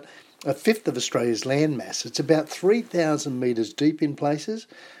 It's about a fifth of Australia's landmass. It's about 3,000 metres deep in places,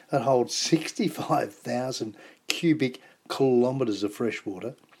 It holds 65,000 cubic kilometres of fresh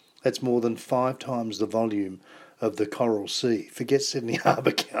water. That's more than 5 times the volume of the Coral Sea. Forget Sydney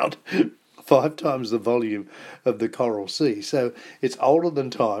Harbour count. 5 times the volume of the Coral Sea. So it's older than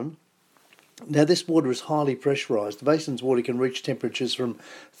time. Now, this water is highly pressurised. The basin's water can reach temperatures from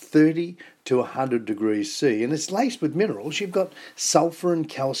 30 to 100 degrees C, and it's laced with minerals. You've got sulphur and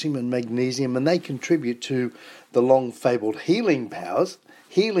calcium and magnesium, and they contribute to the long-fabled healing powers.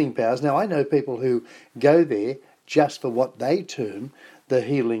 Now, I know people who go there just for what they term the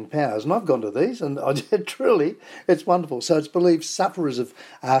healing powers, and I've gone to these, and truly, it's wonderful. So it's believed sufferers of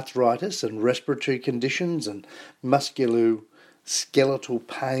arthritis and respiratory conditions and musculoskeletal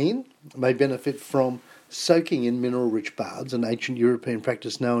pain may benefit from soaking in mineral-rich baths, an ancient European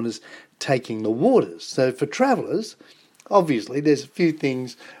practice known as taking the waters. So for travellers, obviously there's a few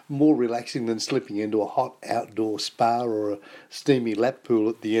things more relaxing than slipping into a hot outdoor spa or a steamy lap pool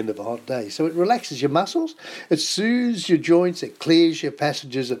at the end of a hot day. So it relaxes your muscles, it soothes your joints, it clears your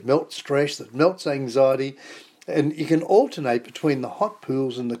passages, it melts stress, it melts anxiety, and you can alternate between the hot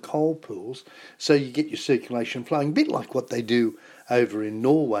pools and the cold pools so you get your circulation flowing, a bit like what they do over in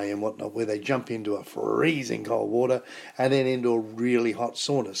Norway and whatnot, where they jump into a freezing cold water and then into a really hot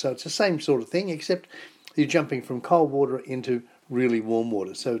sauna. So it's the same sort of thing, except you're jumping from cold water into really warm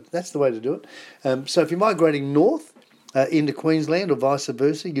water. So that's the way to do it. So if you're migrating north into Queensland or vice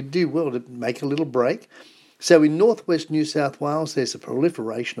versa, you do well to make a little break. So in northwest New South Wales, there's a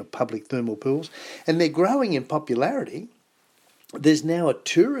proliferation of public thermal pools, and they're growing in popularity. There's now a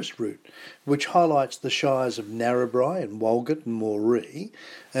tourist route which highlights the shires of Narrabri and Walgett and Moree,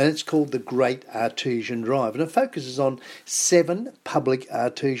 and it's called the Great Artesian Drive, and it focuses on 7 public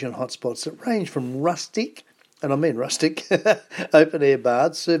artesian hotspots that range from rustic, and I mean rustic, open-air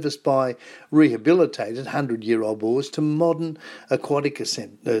baths serviced by rehabilitated 100-year-old bores to modern aquatic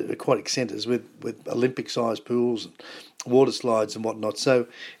centres with Olympic-sized pools and water slides and whatnot. So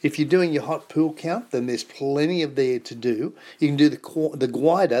if you're doing your hot pool count, then there's plenty of there to do. You can do the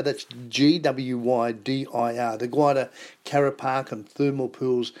Gwydir, that's Gwydr, the Gwydir Carra Park and thermal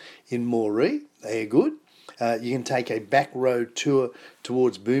pools in Moree. They are good. You can take a back road tour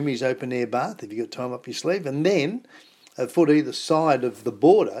towards Boomy's open-air bath if you've got time up your sleeve. And then, a foot either side of the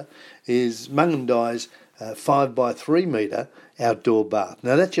border, is Mungundai's 5 by 3 metre outdoor bath.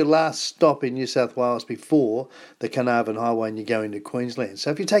 Now, that's your last stop in New South Wales before the Carnarvon Highway and you go into Queensland.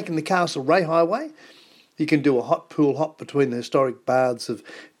 So if you're taking the Castlereagh Highway, you can do a hot pool hop between the historic baths of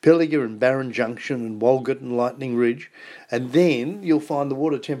Pilliga and Barron Junction and Walgett and Lightning Ridge, and then you'll find the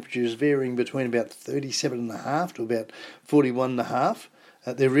water temperatures varying between about 37.5 to about 41.5.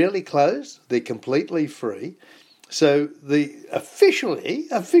 They're rarely closed. They're completely free. So officially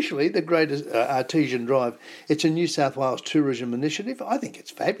the Great Artesian Drive, it's a New South Wales tourism initiative. I think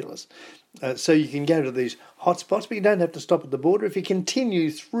it's fabulous. So you can go to these hotspots, but you don't have to stop at the border. If you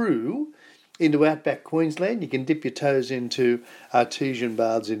continue through into outback Queensland, you can dip your toes into artesian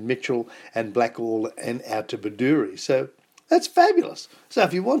baths in Mitchell and Blackall and out to Baduri. So that's fabulous. So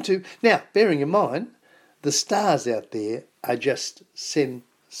if you want to, now bearing in mind, the stars out there are just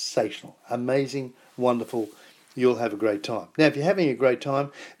sensational, amazing, wonderful. You'll have a great time. Now, if you're having a great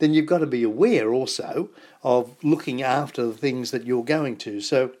time, then you've got to be aware also of looking after the things that you're going to.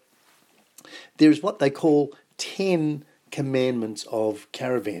 So there's what they call 10 commandments of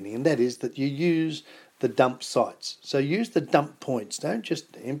caravanning, and that is that you use the dump sites. So use the dump points. Don't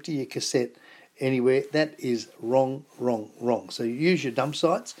just empty your cassette anywhere. That is wrong. So you use your dump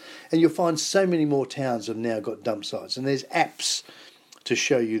sites, and you'll find so many more towns have now got dump sites, and there's apps to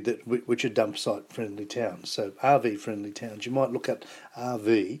show you that which are dump site friendly towns. So RV friendly towns. You might look at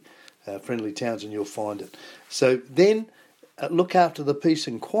RV friendly towns and you'll find it. So then look after the peace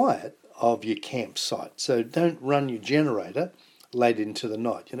and quiet of your campsite. So don't run your generator late into the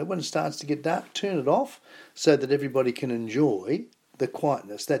night. You know, when it starts to get dark, turn it off so that everybody can enjoy the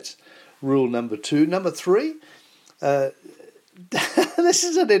quietness. That's rule number 2. Number 3, this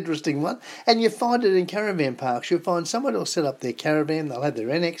is an interesting one, and you find it in caravan parks. You'll find someone will set up their caravan, they'll have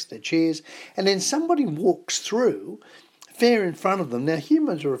their annex, their chairs, and then somebody walks through fair in front of them. Now,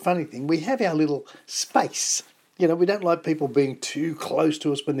 humans are a funny thing. We have our little space. You know, we don't like people being too close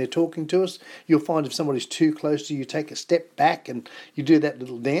to us when they're talking to us. You'll find if somebody's too close to you, take a step back and you do that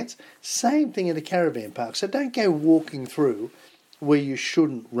little dance. Same thing in a caravan park. So don't go walking through where you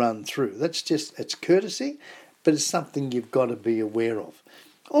shouldn't run through. It's courtesy, but it's something you've got to be aware of.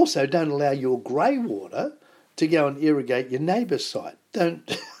 Also, don't allow your grey water to go and irrigate your neighbour's site.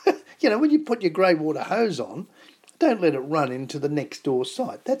 Don't, when you put your grey water hose on, don't let it run into the next door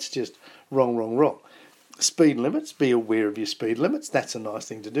site. That's just wrong. speed limits. Be aware of your speed limits. That's a nice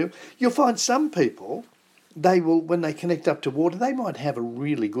thing to do. You'll find some people, they will, when they connect up to water, they might have a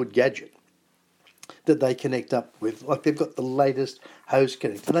really good gadget that they connect up with. Like they've got the latest hose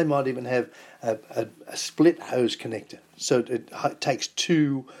connector. They might even have a split hose connector. So it takes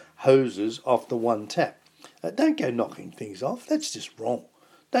two hoses off the one tap. Don't go knocking things off. That's just wrong.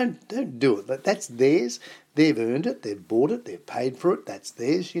 Don't do it. That's theirs. They've earned it. They've bought it. They've paid for it. That's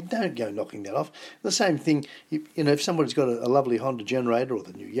theirs. You don't go knocking that off. The same thing, you know, if somebody's got a lovely Honda generator or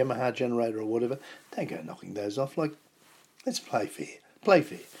the new Yamaha generator or whatever, don't go knocking those off. Like, let's play fair. Play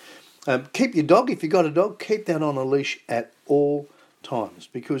fair. Keep your dog, if you've got a dog, keep that on a leash at all times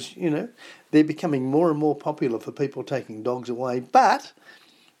because, you know, they're becoming more and more popular for people taking dogs away. But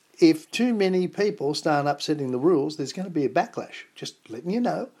if too many people start upsetting the rules, there's going to be a backlash. Just letting you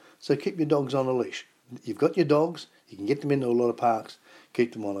know. So keep your dogs on a leash. You've got your dogs. You can get them into a lot of parks.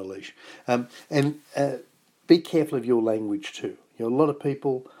 Keep them on a leash. And be careful of your language too. You know, a lot of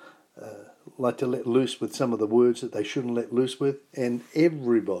people like to let loose with some of the words that they shouldn't let loose with, and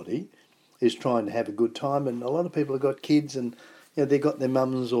everybody is trying to have a good time, and a lot of people have got kids and, you know, they've got their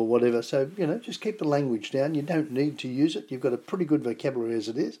mums or whatever, so, you know, just keep the language down. You don't need to use it. You've got a pretty good vocabulary as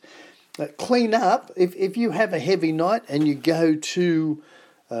it is. Clean up. If you have a heavy night and you go to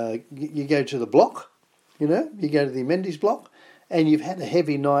the block, you know, you go to the amenities block and you've had a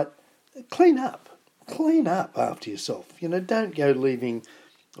heavy night, clean up. Clean up after yourself. You know, don't go leaving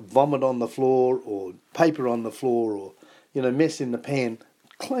vomit on the floor or paper on the floor or, you know, mess in the pan.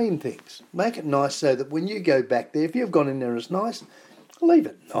 Clean things. Make it nice so that when you go back there, if you've gone in there and it's nice, leave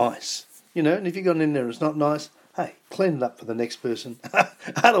it nice. You know, and if you've gone in there and it's not nice, hey, clean it up for the next person.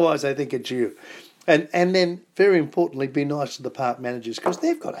 Otherwise, they think it's you. And then, very importantly, be nice to the park managers because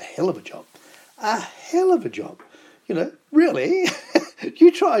they've got a hell of a job. A hell of a job. You know, really,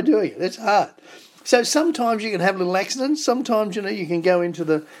 you try doing it. It's hard. So sometimes you can have little accidents. Sometimes, you know, you can go into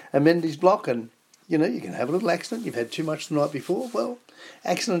the amenities block and, you know, you can have a little accident. You've had too much the night before. Well,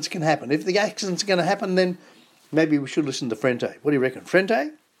 accidents can happen. If the accident's going to happen, then maybe we should listen to Frente. What do you reckon?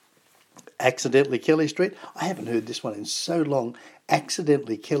 Frente? Accidentally Kelly Street. I haven't heard this one in so long.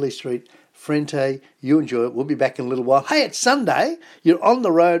 Accidentally Kelly Street. Frente, you enjoy it. We'll be back in a little while. Hey, it's Sunday. You're on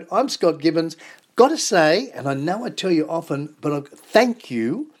the road. I'm Scott Gibbons. Got to say, and I know I tell you often, but I thank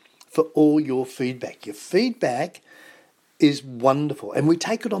you for all your feedback. Your feedback is wonderful, and we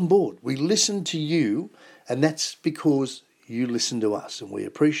take it on board. We listen to you, and that's because you listen to us, and we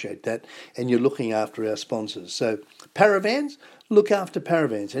appreciate that, and you're looking after our sponsors. So, Paravans, look after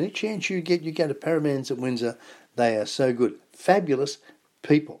Paravans. Any chance you get, you go to Paravans at Windsor. They are so good. Fabulous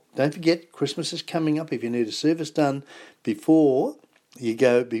people. Don't forget, Christmas is coming up. If you need a service done before you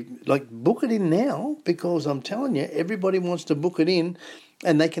go, book it in now, because I'm telling you, everybody wants to book it in,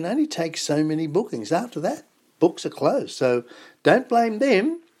 and they can only take so many bookings. After that, books are closed. So don't blame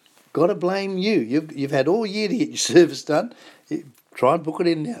them. Got to blame you. You've had all year to get your service done. Try and book it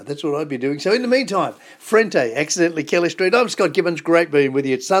in now. That's what I'd be doing. So in the meantime, Frente, Accidentally Kelly Street. I'm Scott Gibbons. Great being with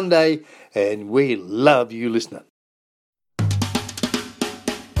you. It's Sunday, and we love you listening.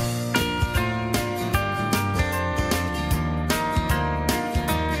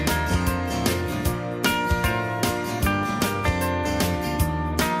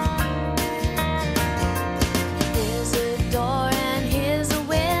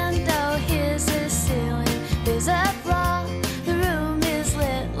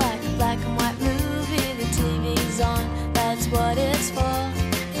 What it's for.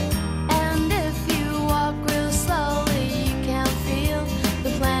 And if you walk real slowly, you can feel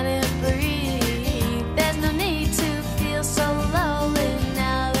the planet breathe. There's no need to feel so lonely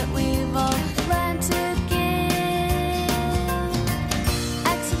now that we've all learned to give.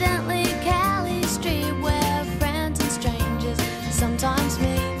 Accidentally Cali Street, where friends and strangers sometimes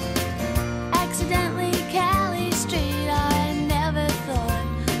meet. Accidentally Cali Street, I never thought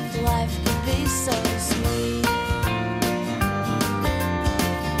life could be so sweet.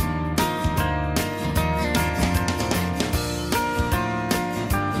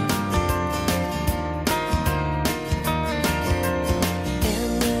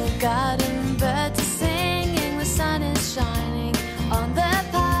 Garden birds are singing, the sun is shining on the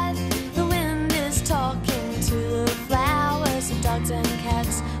path. The wind is talking to the flowers, the dogs and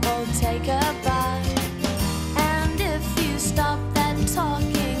cats all take a bath. And if you stop that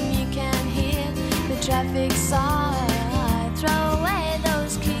talking, you can hear the traffic sigh. Throw away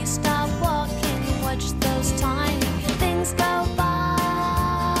those keys, stop walking, watch those tiny things go by.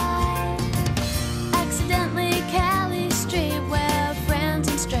 Accidentally Cali Street, where friends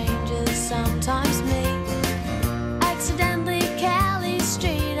and strangers sometimes meet. Accidentally Cali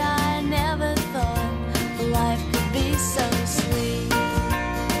Street, I never thought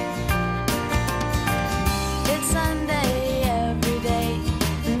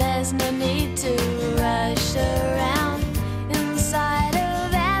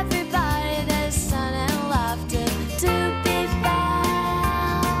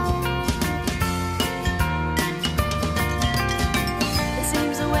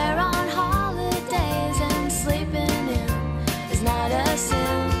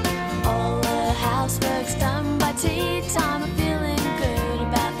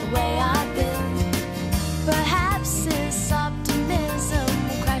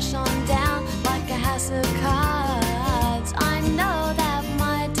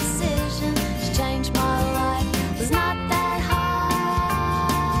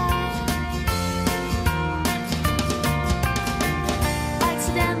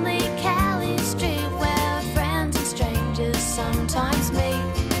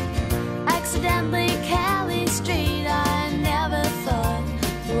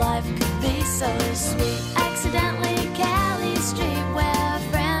so sweet. Accidentally Cali Street, where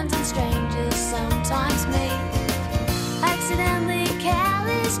friends and strangers sometimes meet. Accidentally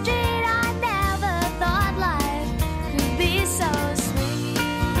Cali Street, I never thought life could be so sweet.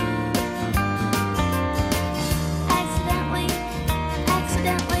 Accidentally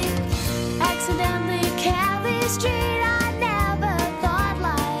Cali Street, I never thought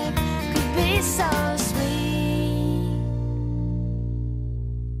life could be so sweet.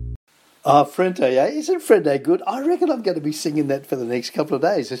 Frente, isn't Frente good? I reckon I'm going to be singing that for the next couple of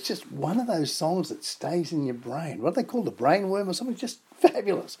days. It's just one of those songs that stays in your brain. What do they call the brainworm or something? Just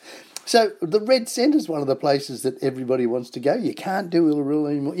fabulous. So the Red Centre is one of the places that everybody wants to go. You can't do Uluru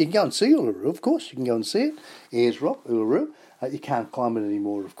anymore. You can go and see Uluru, of course. You can go and see it. Ayers Rock, Uluru. You can't climb it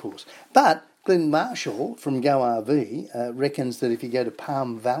anymore, of course. But Glenn Marshall from Go RV reckons that if you go to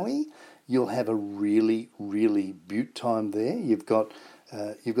Palm Valley, you'll have a really, really beaut time there. You've got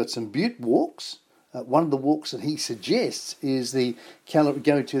some beaut walks. One of the walks that he suggests is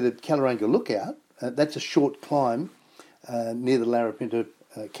going to the Caloranga Lookout. That's a short climb near the Larapinta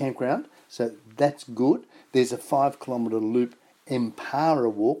campground, so that's good. There's a 5 kilometre loop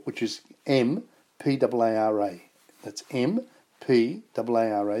Empara walk, which is M-P-A-A-R-A. That's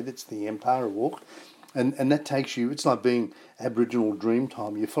M-P-A-A-R-A. That's the Empara walk. And that takes you, it's like being Aboriginal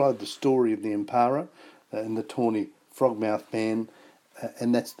Dreamtime. You follow the story of the Empara and the tawny frogmouth man,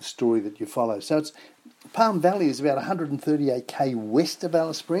 and that's the story that you follow. So it's Palm Valley is about 138k west of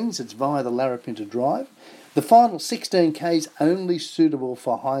Alice Springs. It's via the Larapinta Drive. The final 16k is only suitable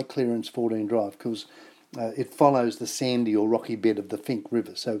for high clearance 14 drive because it follows the sandy or rocky bed of the Fink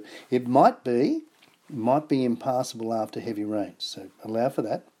River. So it might be impassable after heavy rains. So allow for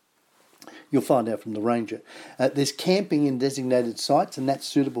that. You'll find out from the ranger. There's camping in designated sites, and that's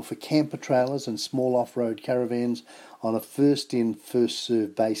suitable for camper trailers and small off-road caravans on a first-in,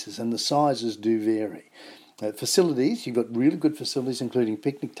 first-served basis, and the sizes do vary. Facilities, you've got really good facilities including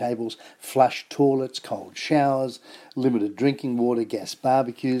picnic tables, flush toilets, cold showers, limited drinking water, gas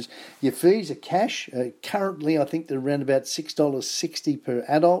barbecues. Your fees are cash. Currently, I think they're around about $6.60 per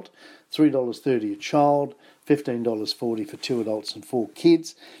adult, $3.30 a child, $15.40 for 2 adults and 4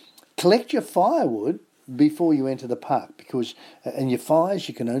 kids. Collect your firewood before you enter the park and your fires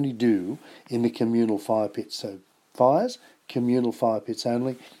you can only do in the communal fire pits. So fires, communal fire pits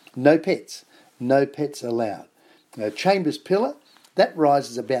only. No pets allowed. Chambers Pillar, that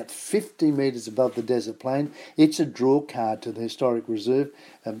rises about 50 metres above the desert plain. It's a draw card to the historic reserve.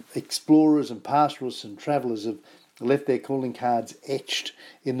 Explorers and pastoralists and travellers have left their calling cards etched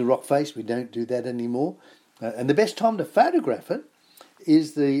in the rock face. We don't do that anymore. And the best time to photograph it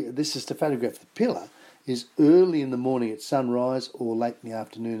is to photograph the pillar, is early in the morning at sunrise or late in the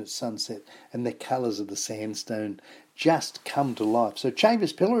afternoon at sunset, and the colours of the sandstone just come to life. So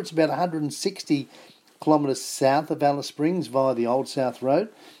Chambers Pillar, it's about 160 kilometres south of Alice Springs via the Old South Road.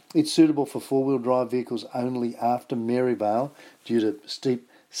 It's suitable for 4-wheel drive vehicles only after Maryvale due to steep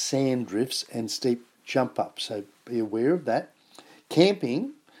sand drifts and steep jump ups, so be aware of that.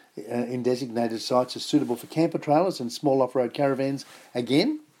 Camping in designated sites is suitable for camper trailers and small off-road caravans.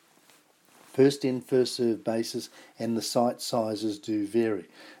 Again, first in, first served basis, and the site sizes do vary.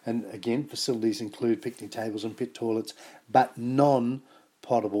 And again, facilities include picnic tables and pit toilets, but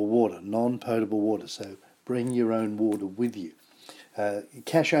non-potable water. So bring your own water with you.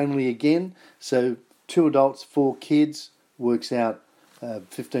 Cash only again, so 2 adults, 4 kids, works out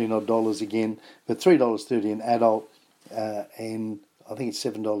 $15 odd again, but $3.30 an adult, and I think it's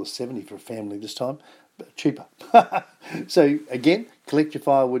 $7.70 for a family this time, but cheaper. So again, collect your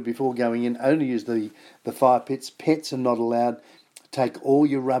firewood before going in. Only use the fire pits. Pets are not allowed. Take all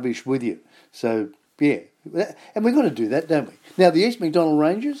your rubbish with you. So yeah, and we've got to do that, don't we? Now the East McDonald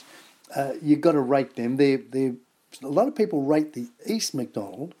Ranges, you've got to rate them. A lot of people rate the East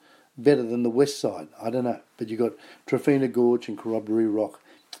McDonald better than the west side. I don't know, but you've got Trofina Gorge and Corroboree Rock.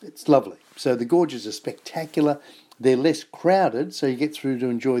 It's lovely. So the gorges are spectacular. They're less crowded, so you get through to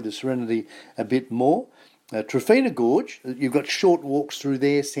enjoy the serenity a bit more. Trofina Gorge, you've got short walks through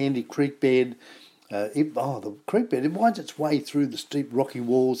there, sandy creek bed. The creek bed, it winds its way through the steep rocky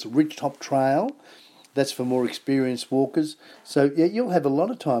walls, the Ridgetop Trail. That's for more experienced walkers. So yeah, you'll have a lot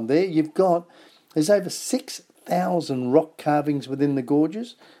of time there. There's over 6,000 rock carvings within the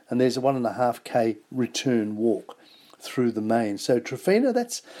gorges, and there's a 1.5k return walk through the main. So Trofina,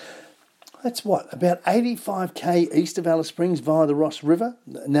 that's what, about 85k east of Alice Springs via the Ross River.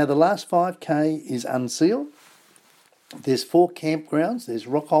 Now the last 5k is unsealed. There's 4 campgrounds. There's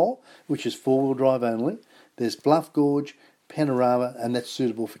Rockhole, which is 4-wheel drive only. There's Bluff Gorge, Panorama, and that's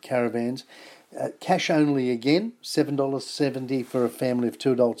suitable for caravans. Cash only again, $7.70 for a family of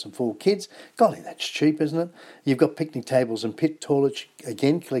 2 adults and 4 kids. Golly, that's cheap, isn't it? You've got picnic tables and pit toilets.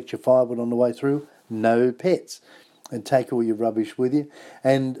 Again, collect your firewood on the way through. No pets. And take all your rubbish with you.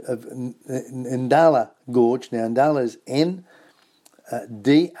 And Ndala Gorge. Now, Ndala is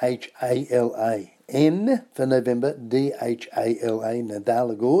Ndhala. N for November, Dhala,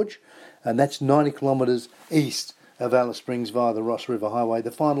 Ndala Gorge. And that's 90 kilometres east of Alice Springs via the Ross River Highway.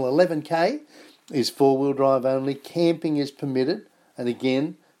 The final 11K is 4-wheel drive only. Camping is permitted. And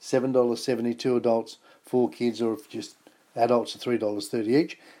again, $7.72 adults, 4 kids, or if just adults are $3.30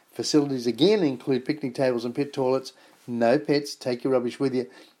 each. Facilities again include picnic tables and pit toilets. No pets. Take your rubbish with you.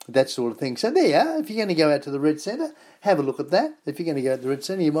 That sort of thing. So there you are. If you're going to go out to the Red Centre, have a look at that. If you're going to go to the Red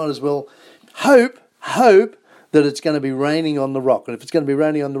Centre, you might as well hope that it's going to be raining on the rock. And if it's going to be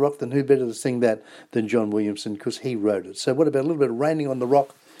raining on the rock, then who better to sing that than John Williamson, because he wrote it. So what about a little bit of raining on the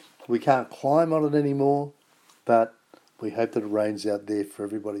rock? We can't climb on it anymore, but we hope that it rains out there for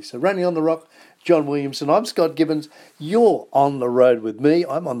everybody. So Raining on the Rock, John Williamson. I'm Scott Gibbons. You're on the road with me.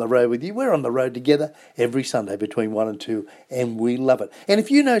 I'm on the road with you. We're on the road together every Sunday between 1 and 2, and we love it. And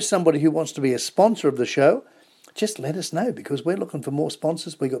if you know somebody who wants to be a sponsor of the show, just let us know, because we're looking for more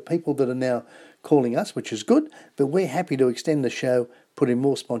sponsors. We've got people that are now calling us, which is good, but we're happy to extend the show, put in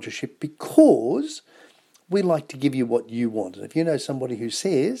more sponsorship, because we like to give you what you want. And if you know somebody who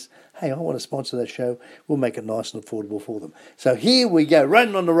says, hey, I want to sponsor that show, we'll make it nice and affordable for them. So here we go.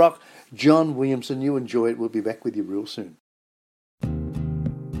 Raining on the Rock, John Williamson. You enjoy it. We'll be back with you real soon.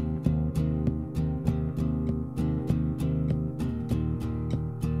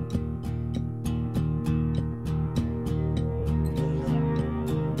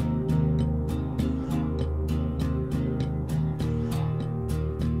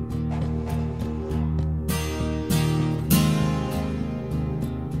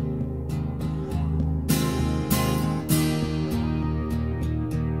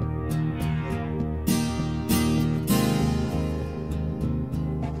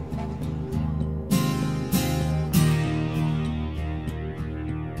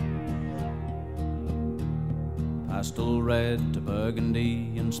 Pastel red to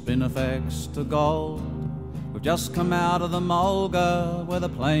burgundy and spinifex to gold. We've just come out of the mulga where the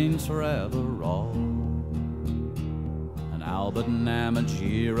plains forever roll. And Albert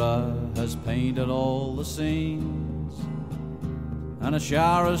Namatjira has painted all the scenes, and a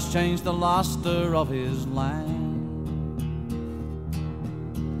shower has changed the luster of his land.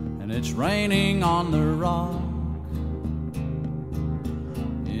 And it's raining on the rock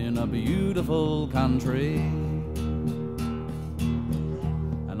in a beautiful country.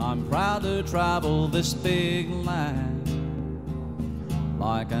 I'm proud to travel this big land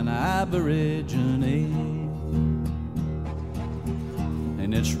like an Aborigine.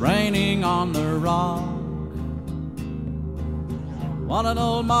 And it's raining on the rock, what an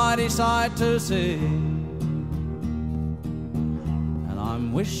almighty sight to see. And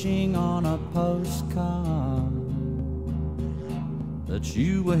I'm wishing on a postcard that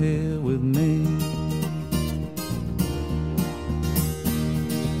you were here with me.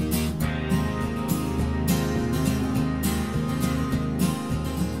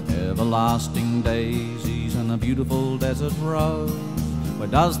 Everlasting daisies and a beautiful desert rose. Where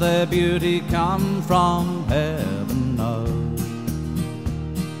does their beauty come from? Heaven knows.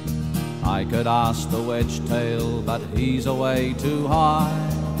 I could ask the wedge-tail, but he's away too high.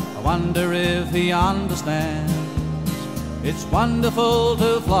 I wonder if he understands it's wonderful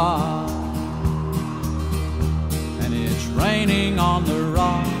to fly. And it's raining on the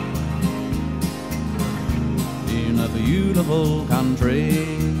rock in a beautiful country.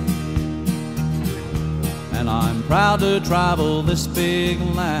 And I'm proud to travel this big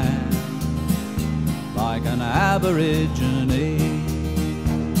land like an Aborigine.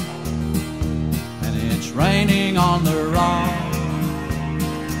 And it's raining on the rock,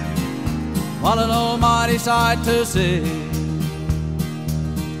 what an almighty sight to see.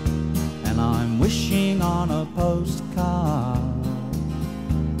 And I'm wishing on a postcard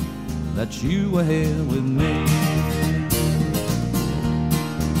that you were here with me.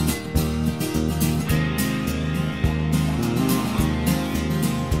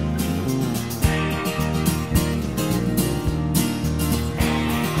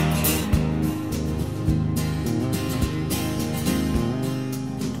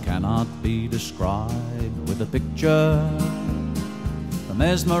 Be described with a picture, the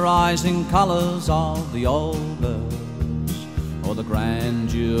mesmerizing colors of the alders or the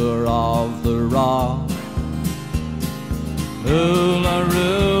grandeur of the rock.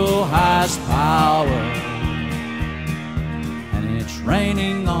 Uluru has power, and it's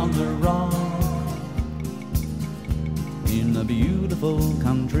raining on the rock wonderful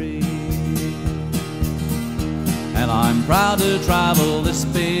country. And I'm proud to travel this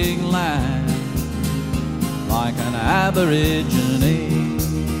big land like an Aborigine.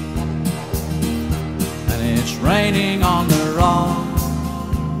 And it's raining on the road,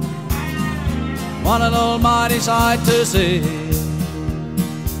 what an almighty sight to see.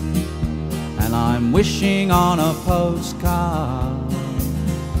 And I'm wishing on a postcard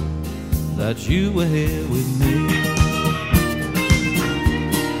that you were here with me.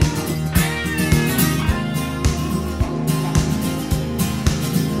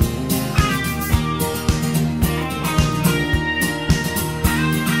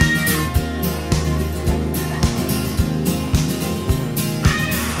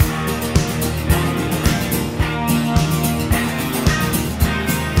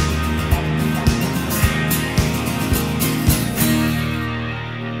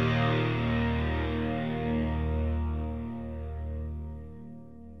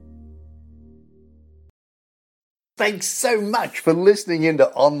 Thanks so much for listening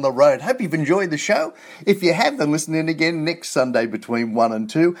into On The Road. Hope you've enjoyed the show. If you have, then listen in again next Sunday between 1 and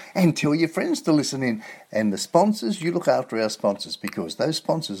 2, and tell your friends to listen in. And the sponsors, you look after our sponsors, because those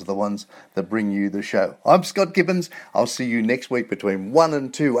sponsors are the ones that bring you the show. I'm Scott Gibbons. I'll see you next week between 1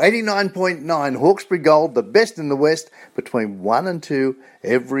 and 2. 89.9 Hawkesbury Gold, the best in the West, between 1 and 2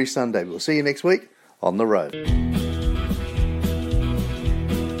 every Sunday. We'll see you next week on The Road.